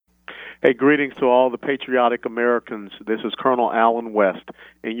Hey, greetings to all the patriotic Americans. This is Colonel Alan West,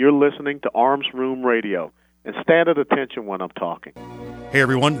 and you're listening to Arms Room Radio. And stand at attention when I'm talking. Hey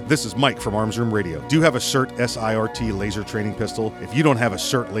everyone, this is Mike from Arms Room Radio. Do you have a SIRT SIRT laser training pistol? If you don't have a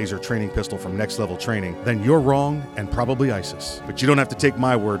SIRT laser training pistol from Next Level Training, then you're wrong and probably ISIS. But you don't have to take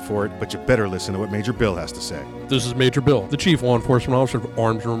my word for it, but you better listen to what Major Bill has to say. This is Major Bill, the Chief Law Enforcement Officer of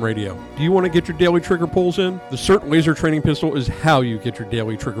Arms Room Radio. Do you want to get your daily trigger pulls in? The SIRT laser training pistol is how you get your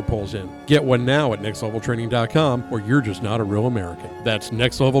daily trigger pulls in. Get one now at nextleveltraining.com, or you're just not a real American. That's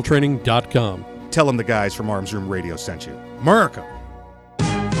nextleveltraining.com. Tell them the guys from Arms Room Radio sent you. America! An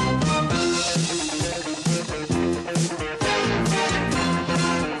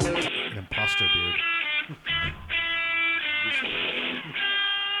imposter beard.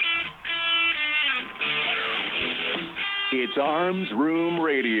 It's Arms Room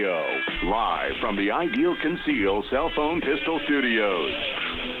Radio, live from the Ideal Conceal Cell Phone Pistol Studios.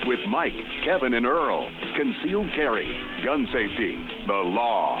 With Mike, Kevin, and Earl, concealed carry, gun safety, the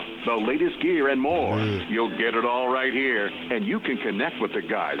law, the latest gear, and more. You'll get it all right here, and you can connect with the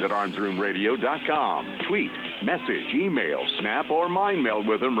guys at armsroomradio.com. Tweet, message, email, snap, or mind meld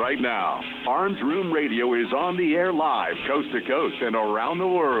with them right now. Arms Room Radio is on the air live, coast to coast, and around the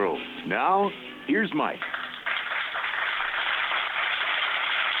world. Now, here's Mike.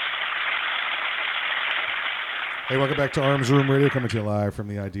 Hey, welcome back to Arms Room Radio, coming to you live from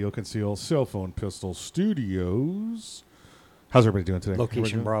the Ideal Conceal Cell Phone Pistol Studios. How's everybody doing today?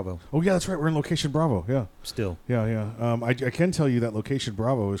 Location Bravo. Oh, yeah, that's right. We're in Location Bravo, yeah. Still. Yeah. I can tell you that Location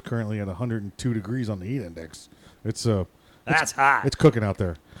Bravo is currently at 102 degrees on the heat index. That's hot. It's cooking out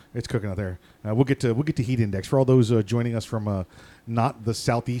there. We'll get to heat index. For all those joining us from not the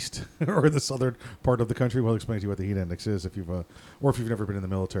southeast or the southern part of the country, we'll explain to you what the heat index is if you've never been in the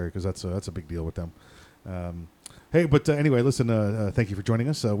military, because that's a big deal with them. Hey, but anyway, listen, thank you for joining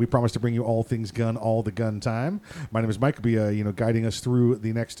us. We promise to bring you all things gun, all the gun time. My name is Mike. I'll be guiding us through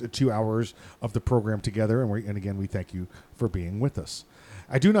the next 2 hours of the program together, and again, we thank you for being with us.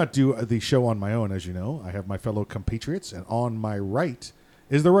 I do not do the show on my own, as you know. I have my fellow compatriots, and on my right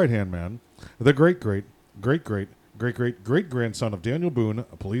is the right-hand man, the great-great-great-great-great-great-grandson of Daniel Boone.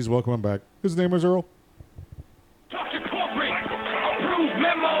 Please welcome him back. His name is Earl. Dr. Corporate, approved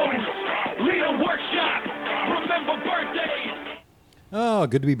memos, leader workshop, remember birthdays. Oh,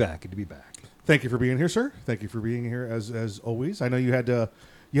 good to be back. Thank you for being here, sir. Thank you for being here as always. I know you had a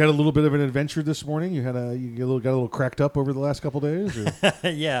little bit of an adventure this morning. You got a little cracked up over the last couple days. Or?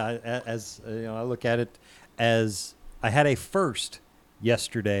 Yeah, as I look at it as I had a first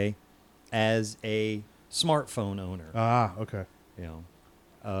yesterday as a smartphone owner. Ah, okay.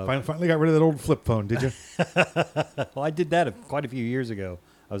 Finally got rid of that old flip phone, did you? Well, I did that quite a few years ago.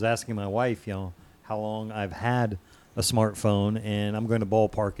 I was asking my wife, how long I've had a smartphone, and I'm going to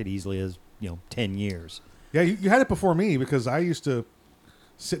ballpark it easily as 10 years. Yeah, you had it before me, because I used to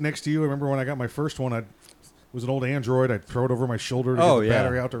sit next to you. I remember when I got my first one, it was an old Android. I'd throw it over my shoulder to get the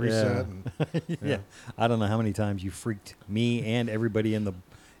battery out to reset. Yeah. I don't know how many times you freaked me and everybody in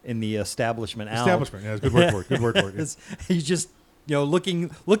the establishment out. Establishment, yeah, good word for it. Good word for it. Yeah. He's just looking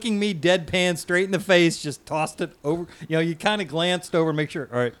me deadpan straight in the face, just tossed it over. You kind of glanced over, make sure.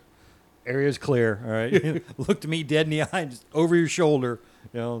 All right, area's clear. All right, looked me dead in the eye, just over your shoulder.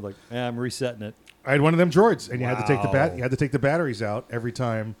 Like I'm resetting it. I had one of them droids, and you had to take you had to take the batteries out every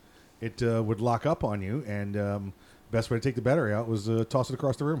time it would lock up on you. And best way to take the battery out was toss it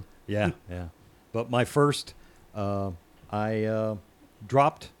across the room. Yeah. But my first, I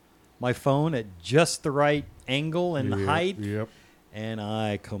dropped my phone at just the right angle and height. Yep. And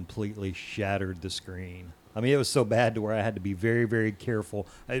I completely shattered the screen. I mean, it was so bad to where I had to be very, very careful.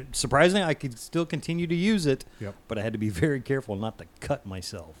 Surprisingly, I could still continue to use it, but I had to be very careful not to cut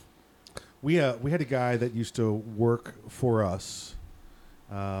myself. We had a guy that used to work for us.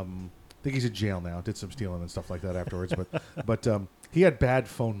 I think he's in jail now. Did some stealing and stuff like that afterwards. But he had bad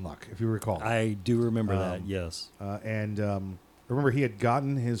phone luck, if you recall. I do remember that, yes. And remember, he had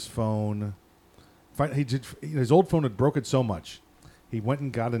gotten his phone. His old phone had broken so much. He went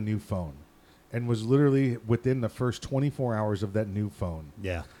and got a new phone, and was literally within the first 24 hours of that new phone.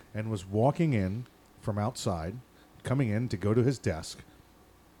 Yeah. And was walking in from outside, coming in to go to his desk,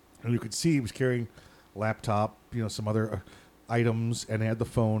 and you could see he was carrying laptop, some other items, and had the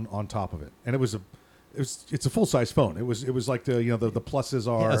phone on top of it. And it's a full size phone. It was like the pluses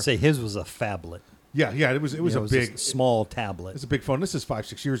are. I'd say his was a phablet. Yeah. It was a big small tablet. It's a big phone. This is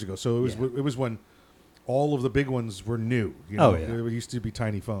 5-6 years ago, so it was when all of the big ones were new. It used to be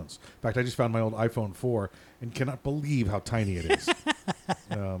tiny phones. In fact, I just found my old iPhone 4 and cannot believe how tiny it is.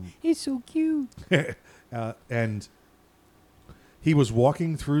 He's so cute. And he was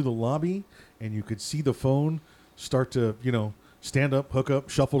walking through the lobby, and you could see the phone start to, stand up, hook up,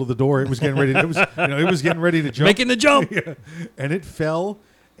 shuffle to the door. It was getting ready. It was getting ready to jump. Making the jump. Yeah. And it fell,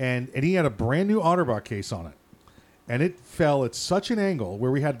 and he had a brand new Otterbach case on it, and it fell at such an angle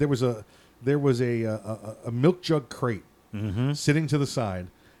where there was a milk jug crate sitting to the side,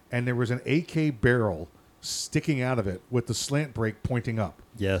 and there was an AK barrel sticking out of it with the slant brake pointing up.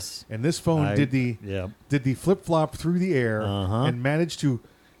 Yes. And this phone did the flip flop through the air and managed to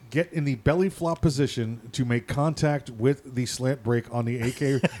get in the belly flop position to make contact with the slant brake on the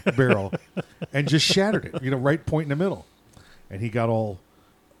AK barrel and just shattered it, right point in the middle. And he got all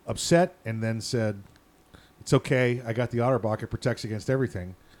upset and then said, "It's okay. I got the Otterbach. It protects against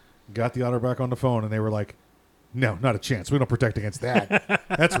everything." Got the Otterbach on the phone, and they were like, "No, not a chance. We don't protect against that.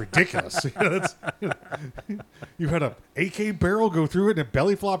 That's ridiculous. You had a AK barrel go through it and it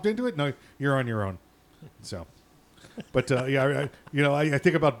belly flopped into it. No, you're on your own." So, but I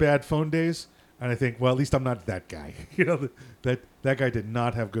think about bad phone days, and I think, well, at least I'm not that guy. That guy did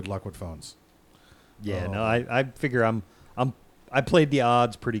not have good luck with phones. Yeah, no, I figure I played the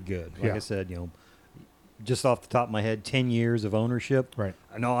odds pretty good. Like I said, just off the top of my head, 10 years of ownership. Right.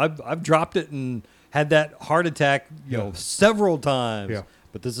 I know I've dropped it and had that heart attack, several times. Yeah.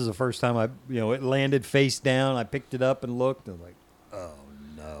 But this is the first time it landed face down. I picked it up and looked, and I was like, oh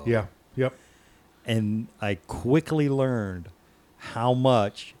no. Yeah. Yep. And I quickly learned how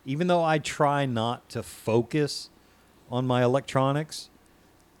much, even though I try not to focus on my electronics,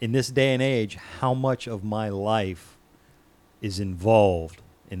 in this day and age, how much of my life is involved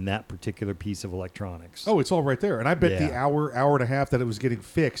in that particular piece of electronics. Oh, it's all right there. And I bet the hour and a half that it was getting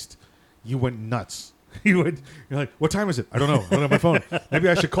fixed, you went nuts. You're like, "What time is it? I don't know. I don't have my phone. Maybe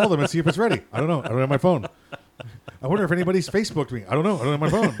I should call them and see if it's ready. I don't know. I don't have my phone. I wonder if anybody's Facebooked me. I don't know. I don't have my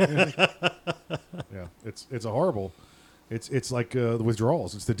phone." Yeah, it's a horrible. It's like the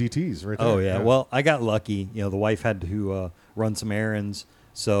withdrawals. It's the DTs right there. Oh yeah. Well, I got lucky. The wife had to run some errands,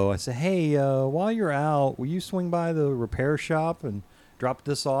 so I said, "Hey, while you're out, will you swing by the repair shop and drop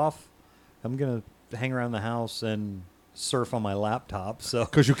this off? I'm gonna hang around the house and surf on my laptop." So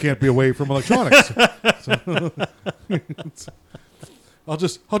because you can't be away from electronics. I'll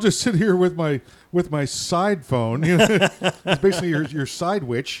just sit here with my side phone. It's basically your side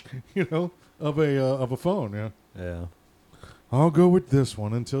witch, of a phone. Yeah. Yeah. I'll go with this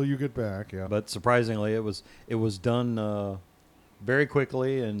one until you get back. Yeah. But surprisingly, it was done very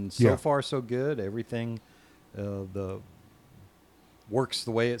quickly, and so far so good. Everything works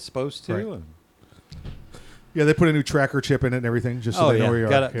the way it's supposed to. Right. And yeah, they put a new tracker chip in it and everything, just so they know where you are.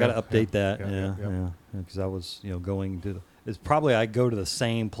 Gotta update that. Yeah. Because I was going to. It's probably I go to the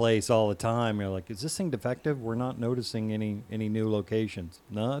same place all the time. You're like, is this thing defective? We're not noticing any new locations.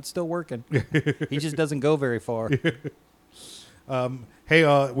 No, it's still working. He just doesn't go very far.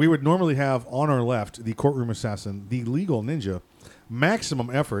 Hey, we would normally have on our left the courtroom assassin, the legal ninja,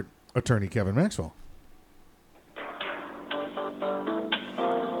 maximum effort attorney Kevin Maxwell.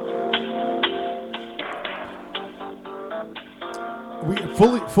 We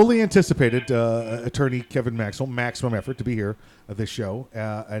fully anticipated attorney Kevin Maxwell, maximum effort, to be here at this show,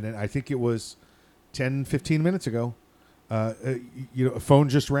 and I think it was 10, 15 minutes ago. A phone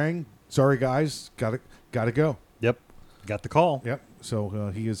just rang. Sorry, guys, gotta go. Yep, got the call. Yep.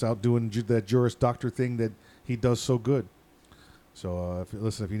 So he is out doing that Juris Doctor thing that he does so good. So if you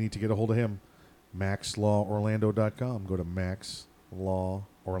need to get a hold of him, maxlaworlando.com. Go to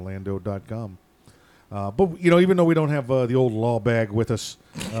maxlaworlando.com. But even though we don't have the old law bag with us,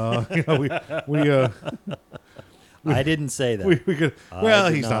 we I didn't say that. we could.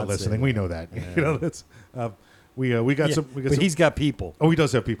 Well, he's not listening. We know that. Yeah. That's we got some. But he's got people. Oh, he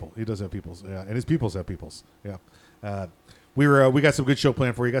does have people. He does have peoples. Yeah, and his peoples have peoples. Yeah. We got some good show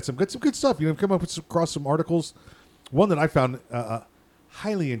planned for you. Got some good stuff. Come up across some articles. One that I found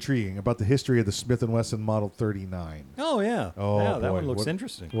highly intriguing about the history of the Smith & Wesson Model 39. Oh yeah. Oh yeah, boy. that one looks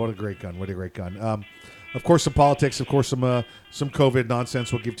interesting. What a great gun! What a great gun! Of course, some politics. Of course, some COVID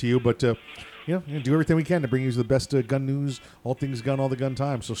nonsense we'll give to you. But do everything we can to bring you the best gun news, all things gun, all the gun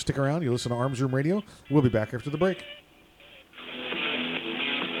time. So stick around. You listen to Arms Room Radio. We'll be back after the break.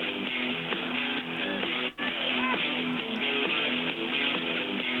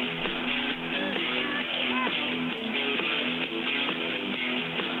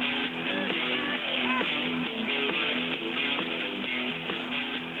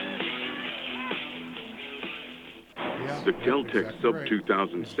 The Kel-Tec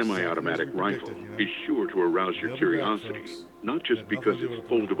Sub-2000 semi-automatic rifle is sure to arouse your curiosity, not just because it's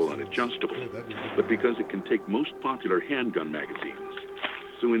foldable and adjustable, but because it can take most popular handgun magazines.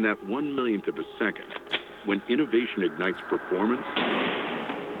 So in that 1/1,000,000th of a second, When innovation ignites performance,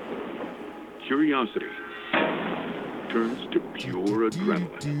 curiosity turns to pure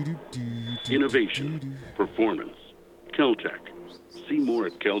adrenaline. Innovation, performance, Keltec. See more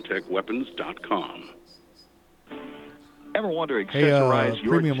at keltecweapons.com. Ever want to Hey, accessorize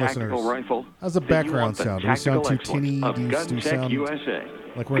your premium tactical listeners, rifle? how's the Then you background want the sound? Do we sound too tactical tinny? excellence Do of we GunTech sound USA.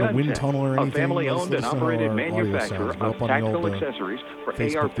 like we're in a wind GunTech, tunnel or anything? A family-owned Let and us know how operated our audio manufacturer sounds. Go of up on the tactical old, accessories for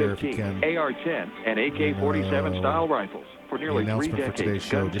Facebook there if you AR-15, can. AR-10, and AK-47 style rifles. For nearly 3 announcement for today's decades,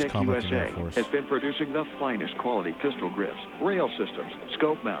 show, just GunTech comment on that USA for us. has been producing the finest quality pistol grips, rail systems,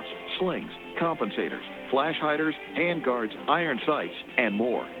 scope mounts, slings, compensators, flash hiders, hand guards, iron sights, and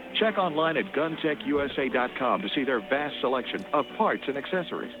more. Check online at GunTechUSA.com to see their vast selection of parts and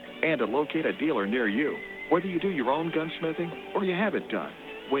accessories and to locate a dealer near you. Whether you do your own gunsmithing or you have it done,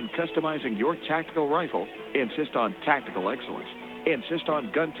 when customizing your tactical rifle, insist on tactical excellence. Insist on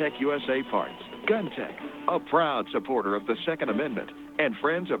GunTech USA parts. GunTech, a proud supporter of the Second Amendment and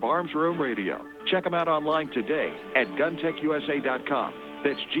friends of Arms Room Radio. Check them out online today at GunTechUSA.com.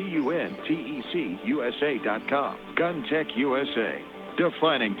 That's GUNTECUSA.com. GunTech USA,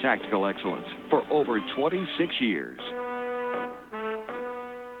 defining tactical excellence for over 26 years.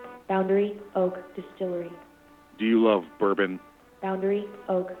 Boundary Oak Distillery. Do you love bourbon? Boundary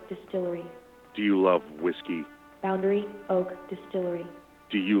Oak Distillery. Do you love whiskey? Boundary Oak Distillery.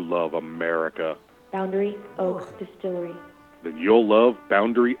 Do you love America? Boundary Oak Distillery. Then you'll love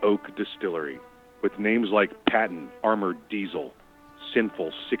Boundary Oak Distillery. With names like Patton Armored Diesel,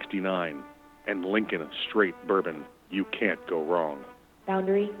 Sinful 69, and Lincoln Straight Bourbon, you can't go wrong.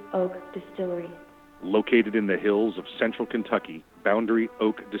 Boundary Oak Distillery. Located in the hills of central Kentucky, Boundary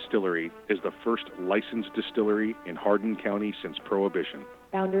Oak Distillery is the first licensed distillery in Hardin County since Prohibition.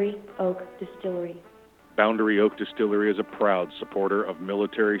 Boundary Oak Distillery. Boundary Oak Distillery is a proud supporter of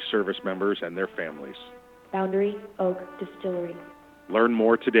military service members and their families. Boundary Oak Distillery. Learn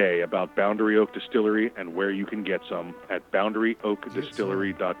more today about Boundary Oak Distillery and where you can get some at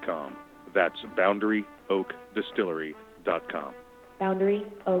BoundaryOakDistillery.com. That's BoundaryOakDistillery.com. Boundary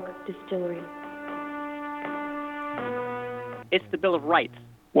Oak Distillery. It's the Bill of Rights.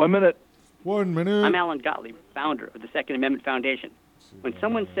 1 minute. 1 minute. I'm Alan Gottlieb, founder of the Second Amendment Foundation. When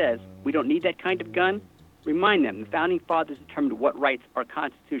someone says we don't need that kind of gun, remind them the Founding Fathers determined what rights our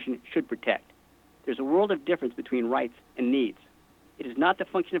Constitution should protect. There's a world of difference between rights and needs. It is not the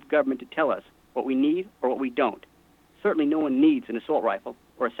function of government to tell us what we need or what we don't. Certainly no one needs an assault rifle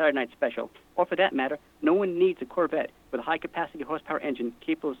or a Saturday Night Special, or for that matter, no one needs a Corvette with a high-capacity horsepower engine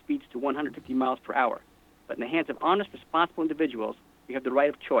capable of speeds to 150 miles per hour. But in the hands of honest, responsible individuals, we have the right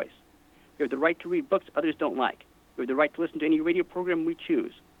of choice. We have the right to read books others don't like. We have the right to listen to any radio program we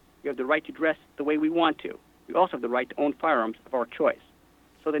choose. We have the right to dress the way we want to. We also have the right to own firearms of our choice.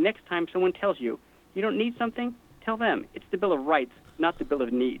 So the next time someone tells you you don't need something, tell them it's the Bill of Rights, not the Bill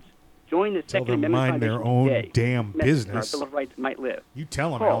of Needs. Join the Tell Second them Amendment mind their Foundation own today. damn Message business. Our Bill of Rights might live. You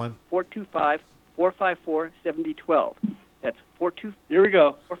tell them, Call Alan. 425-454-7012. That's 425. Here we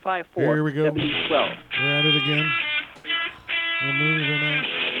go. 454 Here we go. 7012. We're at it again. We're moving on.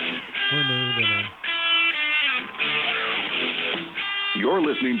 We're moving on. You're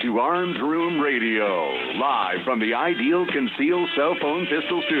listening to Arms Room Radio, live from the Ideal Conceal Cell Phone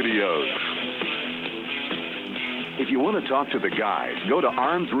Pistol Studios. If you want to talk to the guys, go to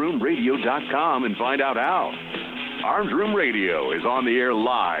armsroomradio.com and find out how. Arms Room Radio is on the air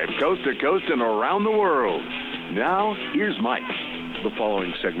live, coast to coast and around the world. Now, here's Mike. The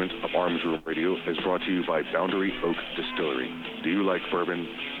following segment of Arms Room Radio is brought to you by Boundary Oak Distillery. Do you like bourbon?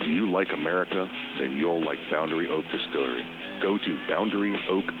 Do you like America? Then you'll like Boundary Oak Distillery. Go to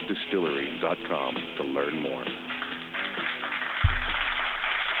BoundaryOakDistillery.com to learn more.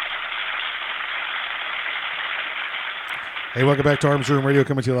 Hey, welcome back to Arms Room Radio,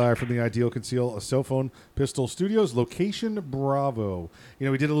 coming to you live from the Ideal Conceal Cell Phone Pistol Studios, location Bravo. You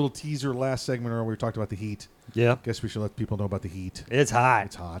know, we did a little teaser last segment where we talked about the heat. Yeah. Guess we should let people know about the heat. It's hot.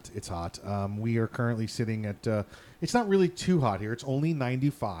 It's hot. It's hot. We are currently sitting at, it's not really too hot here. It's only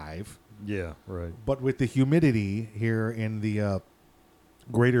 95. Yeah, right. But with the humidity here in the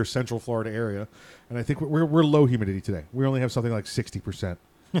greater Central Florida area, and I think we're low humidity today. We only have something like 60%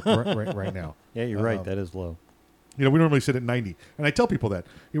 right now. Yeah, you're right. That is low. You know, we normally sit at 90. And I tell people that.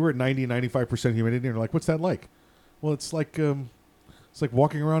 We're at 90, 95% humidity, and they're like, what's that like? Well, it's like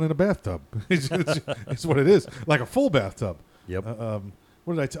walking around in a bathtub. It's what it is. Like a full bathtub. Yep.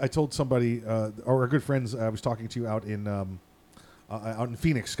 What did I told somebody, or our good friends I was talking to out in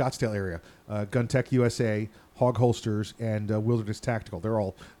Phoenix, Scottsdale area, GunTech USA, Hog Holsters, and Wilderness Tactical. They're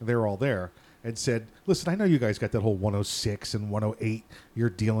all there, and said, listen, I know you guys got that whole 106 and 108 you're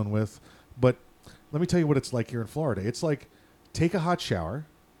dealing with, but let me tell you what it's like here in Florida. It's like take a hot shower,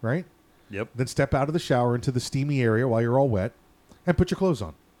 right? Yep. Then step out of the shower into the steamy area while you're all wet, and put your clothes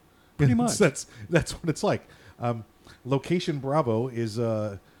on. Pretty much. That's what it's like. Location Bravo is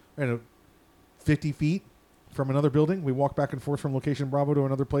 50 feet from another building. We walk back and forth from Location Bravo to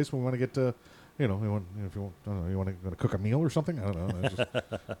another place when we want to get to, you want to cook a meal or something. I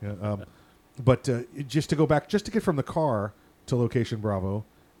don't know. But just to go back, just to get from the car to Location Bravo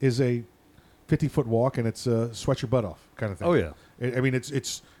is a 50-foot walk, and it's a sweat your butt off kind of thing. Oh, yeah. I mean,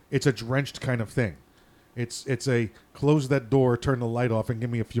 it's a drenched kind of thing. It's a close that door, turn the light off, and give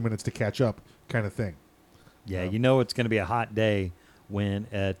me a few minutes to catch up kind of thing. Yeah, you know it's going to be a hot day when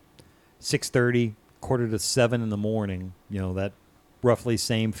at 6:30, 6:45 in the morning, that roughly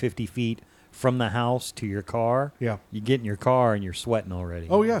same 50 feet from the house to your car. Yeah. You get in your car and you're sweating already.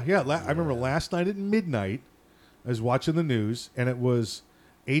 Oh, yeah. I remember last night at midnight, I was watching the news, and it was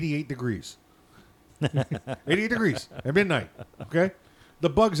 88 degrees. 88 degrees at midnight, okay? The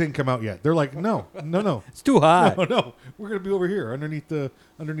bugs ain't come out yet. They're like, no. It's too hot. No. We're going to be over here underneath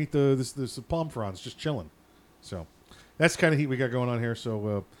this palm fronds just chilling. So that's the kind of heat we got going on here.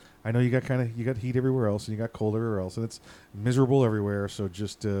 So I know you got heat everywhere else, and you got cold everywhere else, and it's miserable everywhere. So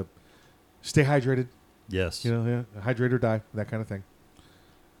just stay hydrated. Yes. Hydrate or die, that kind of thing.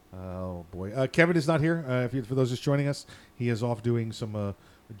 Oh, boy. Kevin is not here. For those just joining us, he is off doing some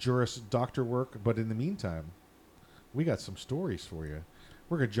Juris Doctor work. But in the meantime, we got some stories for you.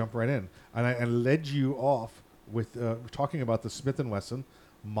 We're going to jump right in. And I led you off with talking about the Smith & Wesson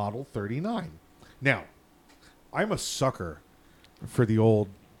Model 39. Now, I'm a sucker for the old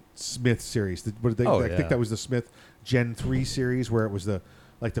Smith series. I think that was the Smith Gen 3 series, where it was the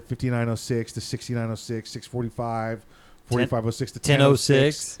 5906, the 6906, 645, 4506, the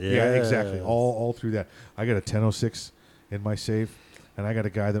 1006. Yeah, exactly. All through that. I got a 1006 in my safe, and I got a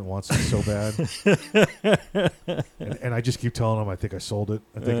guy that wants it so bad. and I just keep telling him I think I sold it.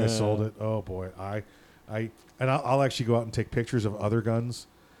 I sold it. Oh boy, I'll actually go out and take pictures of other guns,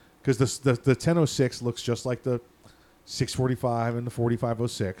 because the 1006 looks just like the 645 and the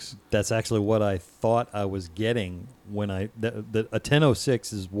 4506. That's actually what I thought I was getting when a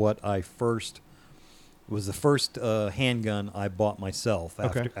 1006 is what I was the first handgun I bought myself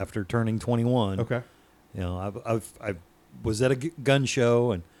after turning 21. Okay. I was at a gun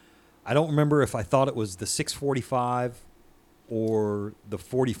show, and I don't remember if I thought it was the 645 or the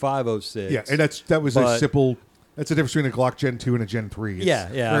 4506. Yeah, and that was a simple. That's the difference between a Glock Gen 2 and a Gen 3.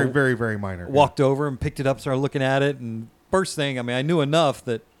 It's very, very, very minor. Walked over and picked it up, started looking at it, and first thing, I knew enough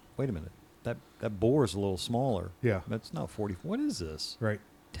that, wait a minute, that bore is a little smaller. Yeah. That's not 40. What is this? Right.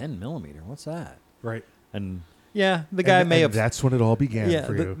 10 millimeter. What's that? Right. And yeah, the guy may have. That's when it all began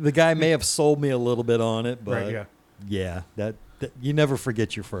for you. The guy may have sold me a little bit on it, but right, yeah, that you never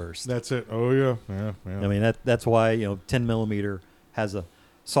forget your first. That's it. Oh yeah. I mean that's why 10 millimeter has a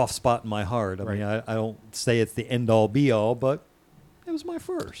soft spot in my heart. I mean I don't say it's the end all be all, but it was my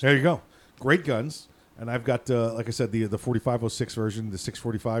first. There you go. Great guns, and I've got like I said the 4506 version, the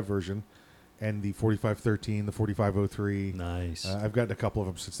 645 version, and the 4513, the 4503. Nice. I've gotten a couple of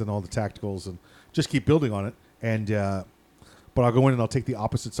them since then, all the tacticals, and just keep building on it. And but I'll go in and I'll take the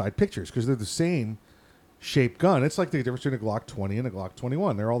opposite side pictures, because they're the same shape gun. It's like the difference between a Glock 20 and a Glock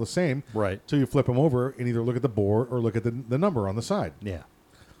 21. They're all the same. Right. So you flip them over and either look at the bore or look at the number on the side. Yeah.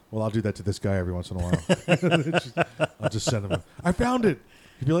 Well, I'll do that to this guy every once in a while. I'll just send him I found it.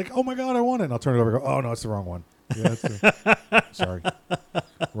 He'd be like, oh my God, I want it. And I'll turn it over and go, oh no, it's the wrong one. Yeah, sorry.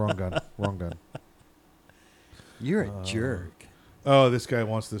 Wrong gun. You're a jerk. Oh, this guy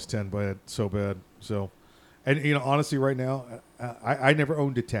wants this 10 so bad. So, and honestly, right now, I never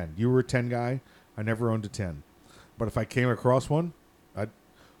owned a 10. You were a 10 guy. I never owned a 10. But if I came across one,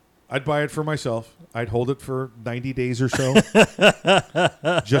 I'd buy it for myself. I'd hold it for 90 days or so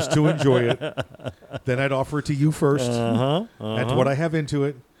just to enjoy it. Then I'd offer it to you first. That's what I have into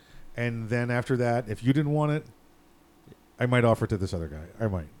it. And then after that, if you didn't want it, I might offer it to this other guy. I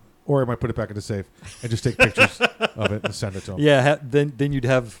might. Or I might put it back in the safe and just take pictures of it and send it to him. Yeah, then you'd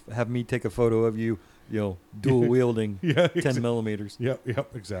have me take a photo of you, dual wielding 10 millimeters.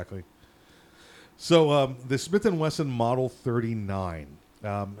 Yep, exactly. So the Smith & Wesson Model 39.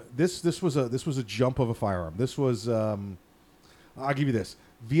 This was a jump of a firearm. This was I'll give you this.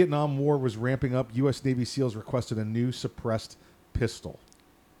 Vietnam War was ramping up. U.S. Navy SEALs requested a new suppressed pistol.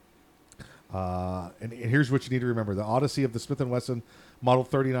 And here's what you need to remember: the Odyssey of the Smith & Wesson Model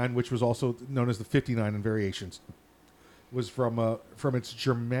 39, which was also known as the 59 in variations, was from its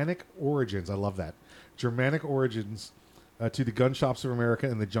Germanic origins. I love that. Germanic origins to the gun shops of America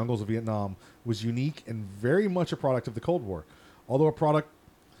and the jungles of Vietnam was unique and very much a product of the Cold War. Although a product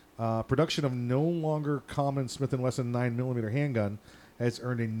production of no longer common Smith & Wesson 9mm handgun has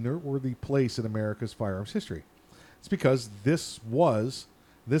earned a noteworthy place in America's firearms history. It's because this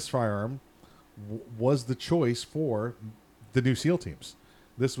firearm was the choice for the new SEAL teams.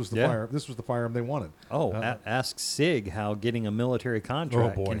 This was the firearm they wanted. Oh, ask SIG how getting a military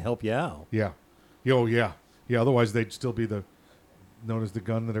contract can help you out. Yeah. Oh, yeah. Yeah, otherwise they'd still be known as the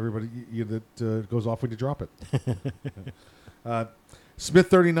gun that everybody that goes off when you drop it. Smith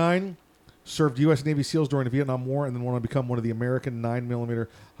 39 served U.S. Navy SEALs during the Vietnam War and then went on to become one of the American 9mm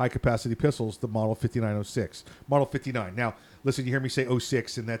high-capacity pistols, the Model 5906. Model 59. Now, listen, you hear me say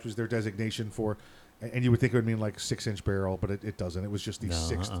 06, and that was their designation for, and you would think it would mean like 6-inch barrel, but it doesn't. It was just the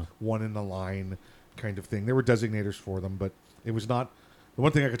sixth one in the line kind of thing. There were designators for them, but it was not, the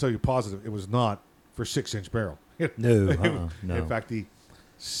one thing I can tell you positive, it was not for 6-inch barrel. No. In fact, the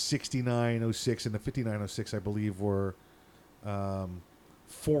 6906 and the 5906, I believe, were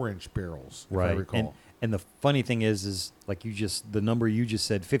 4-inch barrels, if I recall. And the funny thing is like the number you just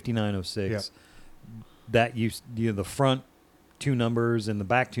said, 5906, that the front two numbers and the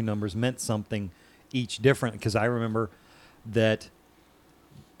back two numbers meant something each different, because I remember that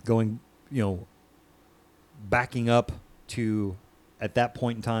going, backing up to, at that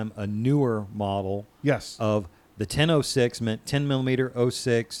point in time, a newer model of the 1006 meant 10mm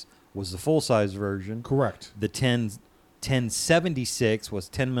 06 was the full-size version. Correct. The 1076 was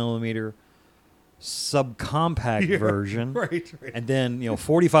 10mm subcompact version. Right. And then,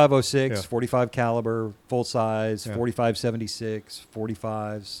 4506, 45 caliber, full size, 4576,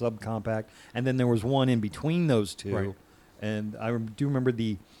 45 subcompact. And then there was one in between those two. Right. And I do remember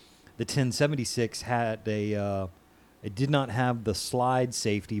the 1076 had it did not have the slide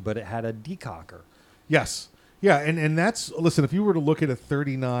safety, but it had a decocker. Yes. Yeah, and that's, listen, if you were to look at a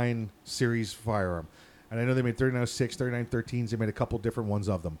 39 series firearm, and I know they made 3906, 3913s, they made a couple different ones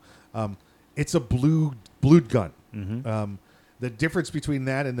of them. It's a blued gun. Mm-hmm. The difference between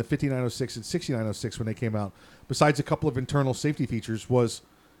that and the 5906 and 6906 when they came out, besides a couple of internal safety features, was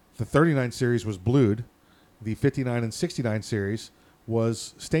the 39 series was blued, the 59 and 69 series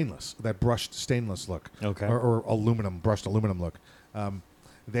was stainless, that brushed stainless look, or aluminum, brushed aluminum look.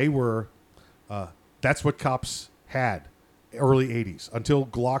 They were, that's what cops had early 80s until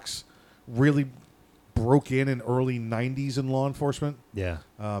Glocks really broke in early 90s in law enforcement. Yeah.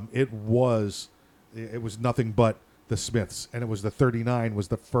 It was nothing but the Smiths, and it was the 39 was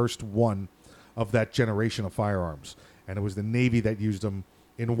the first one of that generation of firearms, and it was the Navy that used them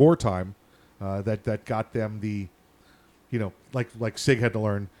in wartime that got them the, like SIG had to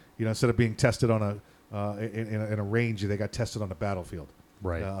learn, instead of being tested on in a range, they got tested on the battlefield.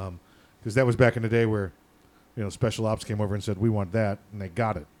 Right. Because that was back in the day where, special ops came over and said, we want that, and they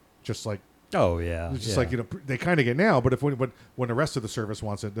got it. Just like, oh, yeah. It's just like, they kind of get now, but when the rest of the service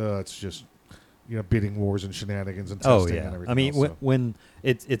wants it, it's just, bidding wars and shenanigans and testing and everything. I mean, else, when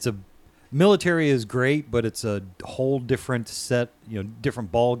it's a military is great, but it's a whole different set,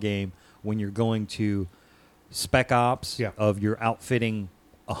 different ball game when you're going to spec ops of you're outfitting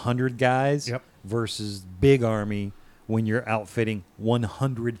 100 guys versus big army when you're outfitting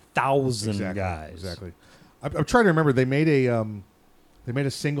 100,000 guys. Exactly. I'm trying to remember. They made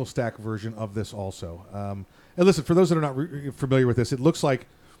a single stack version of this also. And listen, for those that are not familiar with this, it looks like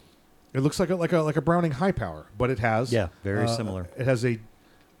a Browning high power, but it has very similar. It has a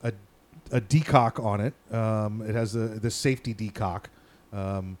decock on it. It has the safety decock.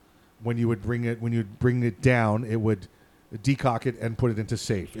 When you bring it down, it would decock it and put it into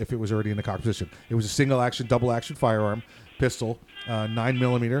safe if it was already in the cock position. It was a single action, double action firearm pistol,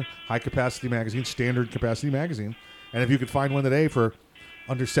 9mm, high capacity magazine, standard capacity magazine. And if you could find one today for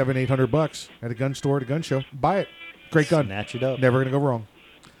under $700-800 at a gun store, at a gun show, buy it. Great gun. Snatch it up. Never going to go wrong.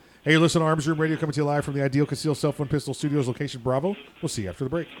 Hey, you listen to Arms Room Radio, coming to you live from the Ideal Concealed Cell Phone Pistol Studios, location Bravo. We'll see you after the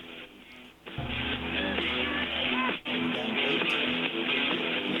break.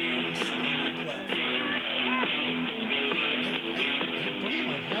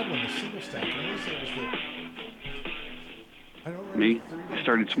 Me? I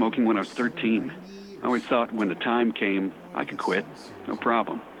started smoking when I was 13. I always thought when the time came, I could quit. No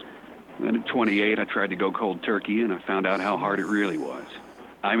problem. Then at 28, I tried to go cold turkey, and I found out how hard it really was.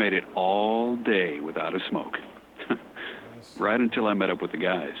 I made it all day without a smoke. Right until I met up with the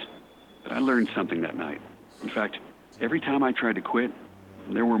guys. But I learned something that night. In fact, every time I tried to quit,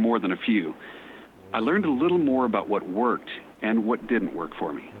 there were more than a few, I learned a little more about what worked and what didn't work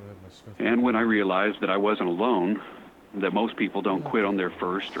for me. And when I realized that I wasn't alone, that most people don't quit on their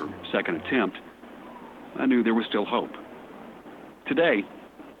first or second attempt, I knew there was still hope. Today,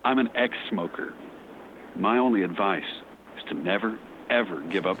 I'm an ex-smoker. My only advice is to never, ever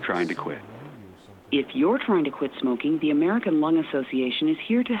give up trying to quit. If you're trying to quit smoking, the American Lung Association is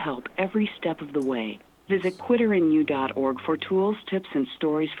here to help every step of the way. Visit quitterinyou.org for tools, tips, and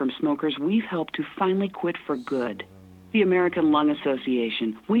stories from smokers we've helped to finally quit for good. The American Lung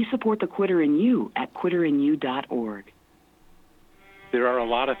Association. We support the quitter in you at quitterinyou.org. There are a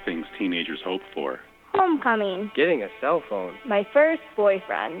lot of things teenagers hope for, Homecoming. Getting a cell phone. My first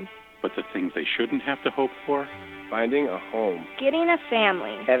boyfriend. but the things they shouldn't have to hope for? Finding a home. Getting a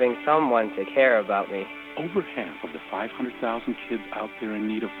family. Having someone to care about me. Over half of the 500,000 kids out there in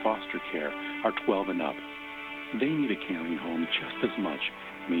need of foster care are 12 and up. They need a caring home just as much,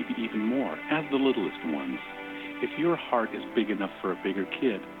 maybe even more, as the littlest ones. If your heart is big enough for a bigger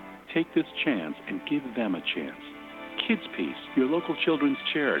kid, take this chance and give them a chance. Kids Peace, your local children's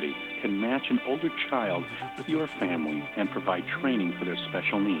charity, can match an older child with your family and provide training for their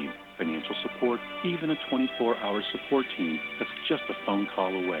special needs, financial support, even a 24-hour support team that's just a phone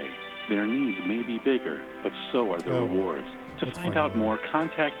call away. Their needs may be bigger, but so are the rewards. To find out more,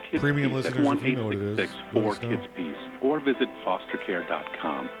 contact Kids Premium Peace at listeners, if you know what it is, 1-866-4-KIDS-PEACE or visit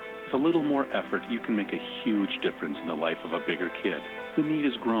fostercare.com. With a little more effort, you can make a huge difference in the life of a bigger kid. The need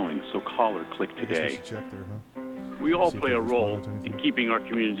is growing, so call or click today. We all play a role in keeping our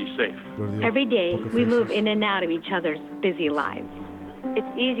community safe. Every day, we move in and out of each other's busy lives.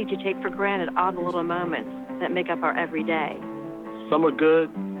 It's easy to take for granted all the little moments that make up our everyday. Some are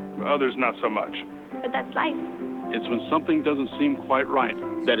good, others not so much. But that's life. It's when something doesn't seem quite right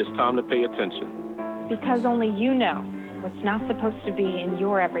that it's time to pay attention. Because only you know what's not supposed to be in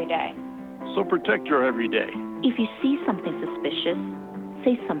your everyday. So protect your everyday. If you see something suspicious,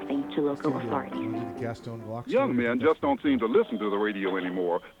 say something to local authorities. Young men just don't seem to listen to the radio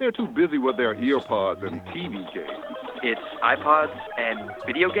anymore. They're too busy with their earpods and TV games. It's iPods and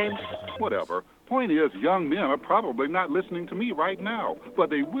video games? Whatever. Point is, young men are probably not listening to me right now,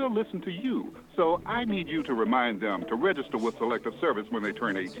 but they will listen to you. So I need you to remind them to register with Selective Service when they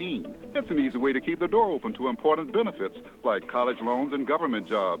turn 18. It's an easy way to keep the door open to important benefits like college loans and government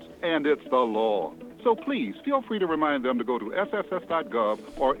jobs. And it's the law. So please, feel free to remind them to go to sss.gov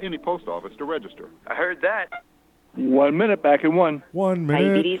or any post office to register. I heard that. 1 minute, back in one. 1 minute.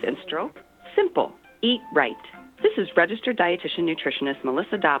 Diabetes and stroke? Simple. Eat right. This is registered dietitian nutritionist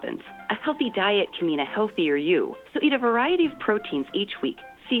Melissa Dobbins. A healthy diet can mean a healthier you. So eat a variety of proteins each week.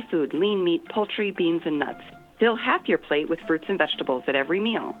 Seafood, lean meat, poultry, beans, and nuts. Fill half your plate with fruits and vegetables at every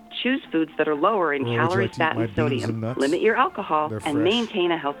meal. Choose foods that are lower in calories, fat, and sodium. Limit your alcohol and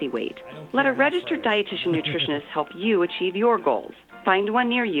maintain a healthy weight. Let a registered dietitian nutritionist help you achieve your goals. Find one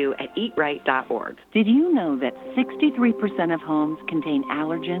near you at eatright.org. Did you know that 63% of homes contain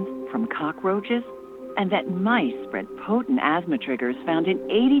allergens from cockroaches? And that mice spread potent asthma triggers found in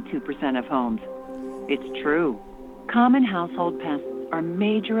 82% of homes? It's true. Common household pests are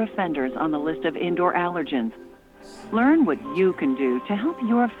major offenders on the list of indoor allergens. Learn what you can do to help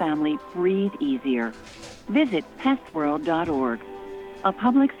your family breathe easier. Visit pestworld.org. A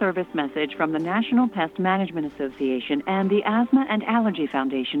public service message from the National Pest Management Association and the Asthma and Allergy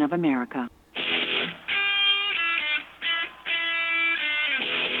Foundation of America.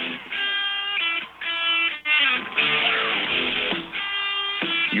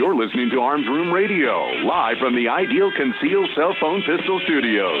 You're listening to Arms Room Radio, live from the Ideal Conceal Cell Phone Pistol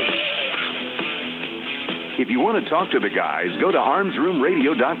Studios. If you want to talk to the guys, go to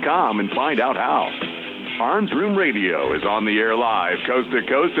armsroomradio.com and find out how. Arms Room Radio is on the air live, coast to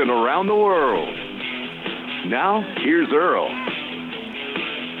coast and around the world. Now, here's Earl.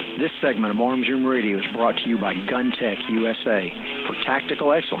 This segment of Arms Room Radio is brought to you by GunTech USA. For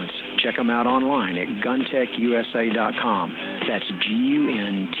tactical excellence, check them out online at guntechusa.com. That's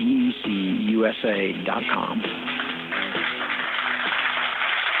GUNTECUSA.com.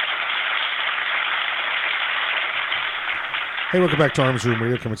 Hey, welcome back to Arms Room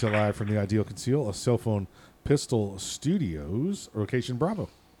Radio, coming to you live from the Ideal Conceal, a cell phone pistol studios, location Bravo.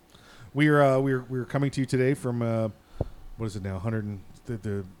 We're coming to you today from what is it now? 100 and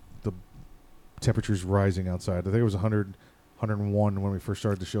the temperature's rising outside. I think it was 100, 101 when we first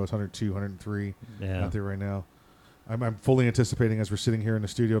started the show. It's 102, 103 out there right now. I'm fully anticipating as we're sitting here in the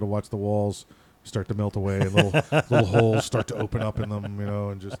studio to watch the walls start to melt away and little holes start to open up in them,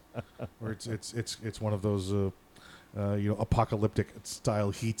 and just where it's one of those apocalyptic style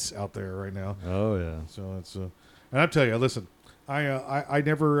heats out there right now. Oh yeah. So it's and I'll tell you, listen, I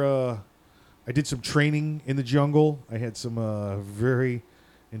never I did some training in the jungle. I had some very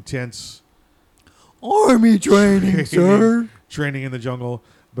intense Army training, sir. Training in the jungle,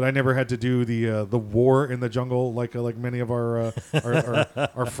 but I never had to do the war in the jungle like many of our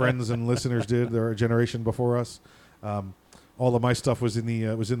friends and listeners did, their generation before us. all of my stuff was in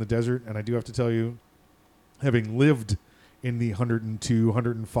the desert, and I do have to tell you, having lived in the 102,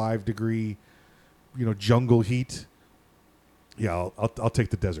 105 degree, jungle heat, yeah, I'll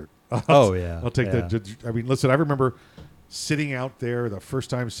take the desert. Oh yeah, I'll take that. I mean, listen, I remember sitting out there the first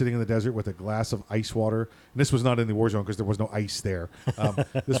time sitting in the desert with a glass of ice water. And this was not in the war zone because there was no ice there.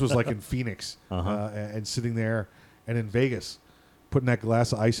 This was like in Phoenix, and sitting there, and in Vegas, putting that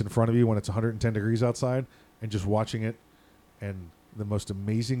glass of ice in front of you when it's 110 degrees outside, and just watching it. And the most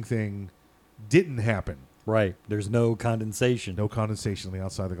amazing thing didn't happen. Right. There's no condensation. No condensation on the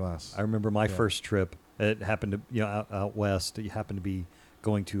outside of the glass. I remember my first trip. It happened to, out west. It happened to be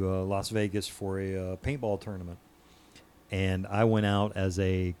going to Las Vegas for a paintball tournament. And I went out as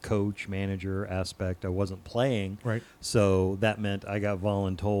a coach, manager aspect. I wasn't playing. Right. So that meant I got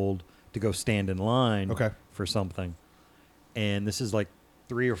voluntold to go stand in line for something. And this is like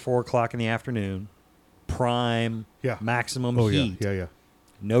 3 or 4 o'clock in the afternoon. Prime, maximum heat. Yeah.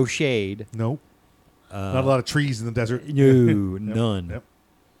 No shade. Nope. Not a lot of trees in the desert. No, none. Yep.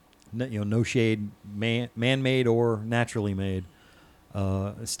 No shade, man-made or naturally made.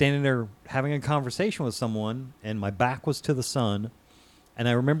 Standing there having a conversation with someone, and my back was to the sun. And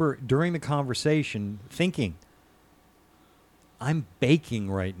I remember during the conversation thinking, I'm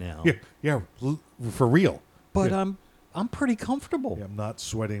baking right now. Yeah, for real. But I'm pretty comfortable. Yeah, I'm not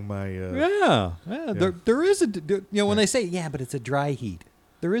sweating my... Yeah. There is when they say, but it's a dry heat,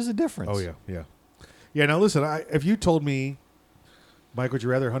 there is a difference. Oh, yeah. Yeah, now listen, if you told me, Mike, would you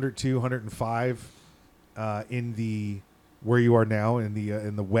rather 102, 105 in the... where you are now in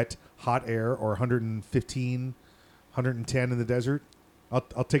the wet, hot air, or 115, 110 in the desert,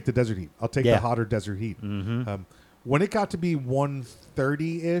 I'll take the desert heat. I'll take the hotter desert heat. Mm-hmm. When it got to be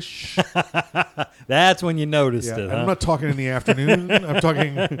 130-ish... That's when you noticed it, huh? I'm not talking in the afternoon. I'm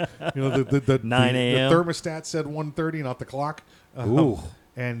talking, the 9 a.m. The thermostat said 130, not the clock. Ooh.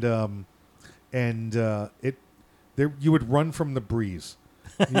 You would run from the breeze.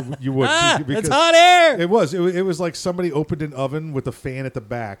 You would. It's hot air. It was like somebody opened an oven with a fan at the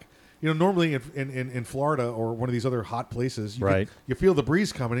back. Normally in Florida or one of these other hot places, you feel the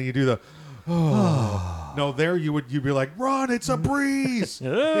breeze coming and you do the, no, there you'd be like, run, it's a breeze.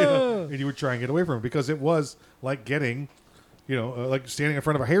 And you would try and get away from it because it was like getting, like standing in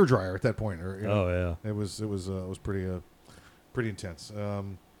front of a hairdryer at that point. Or, it was pretty intense.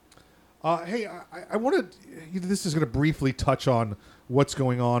 Hey, I wanted, this is going to briefly touch on what's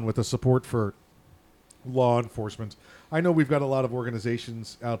going on with the support for law enforcement. I know we've got a lot of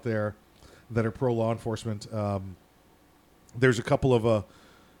organizations out there that are pro-law enforcement. There's a couple of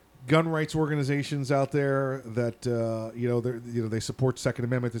gun rights organizations out there that they support Second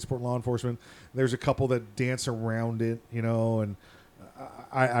Amendment, they support law enforcement. There's a couple that dance around it, and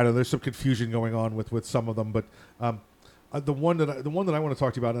I don't know. There's some confusion going on with some of them, but the one that I want to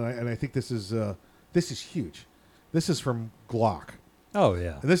talk to you about, and I think this is huge. This is from Glock. Oh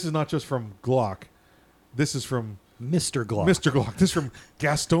yeah, and this is not just from Glock. This is from Mr. Glock. Mr. Glock. This is from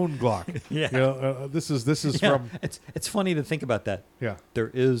Gaston Glock. Yeah. This is from. It's funny to think about that. Yeah.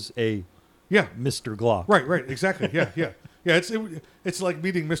 There is a Mr. Glock. Right. Exactly. Yeah. Yeah. It's like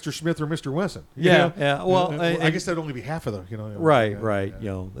meeting Mr. Smith or Mr. Wesson. Yeah. Well, I guess that'd only be half of them. Right.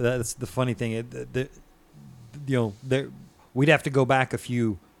 That's the funny thing. We'd have to go back a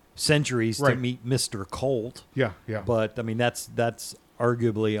few centuries to meet Mr. Colt. Yeah. But I mean, that's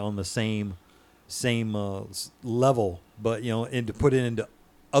arguably on the same level. But and to put it into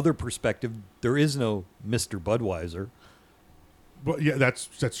other perspective, there is no Mr. Budweiser. But yeah, that's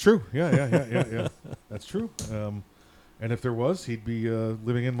true. Yeah. That's true. And if there was, he'd be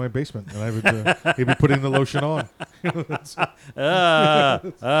living in my basement, and I would he'd be putting the lotion on.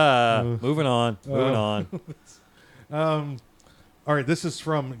 Moving on. All right, this is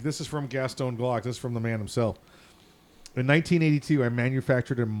from Gaston Glock. This is from the man himself. In 1982, I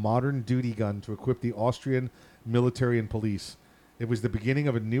manufactured a modern duty gun to equip the Austrian military and police. It was the beginning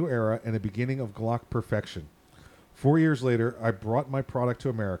of a new era and a beginning of Glock perfection. 4 years later, I brought my product to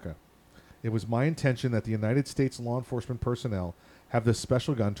America. It was my intention that the United States law enforcement personnel have this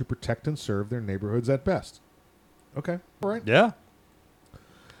special gun to protect and serve their neighborhoods at best. Okay, all right. Yeah.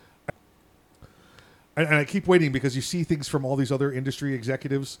 And I keep waiting because you see things from all these other industry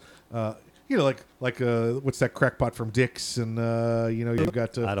executives, like what's that crackpot from Dick's, and you've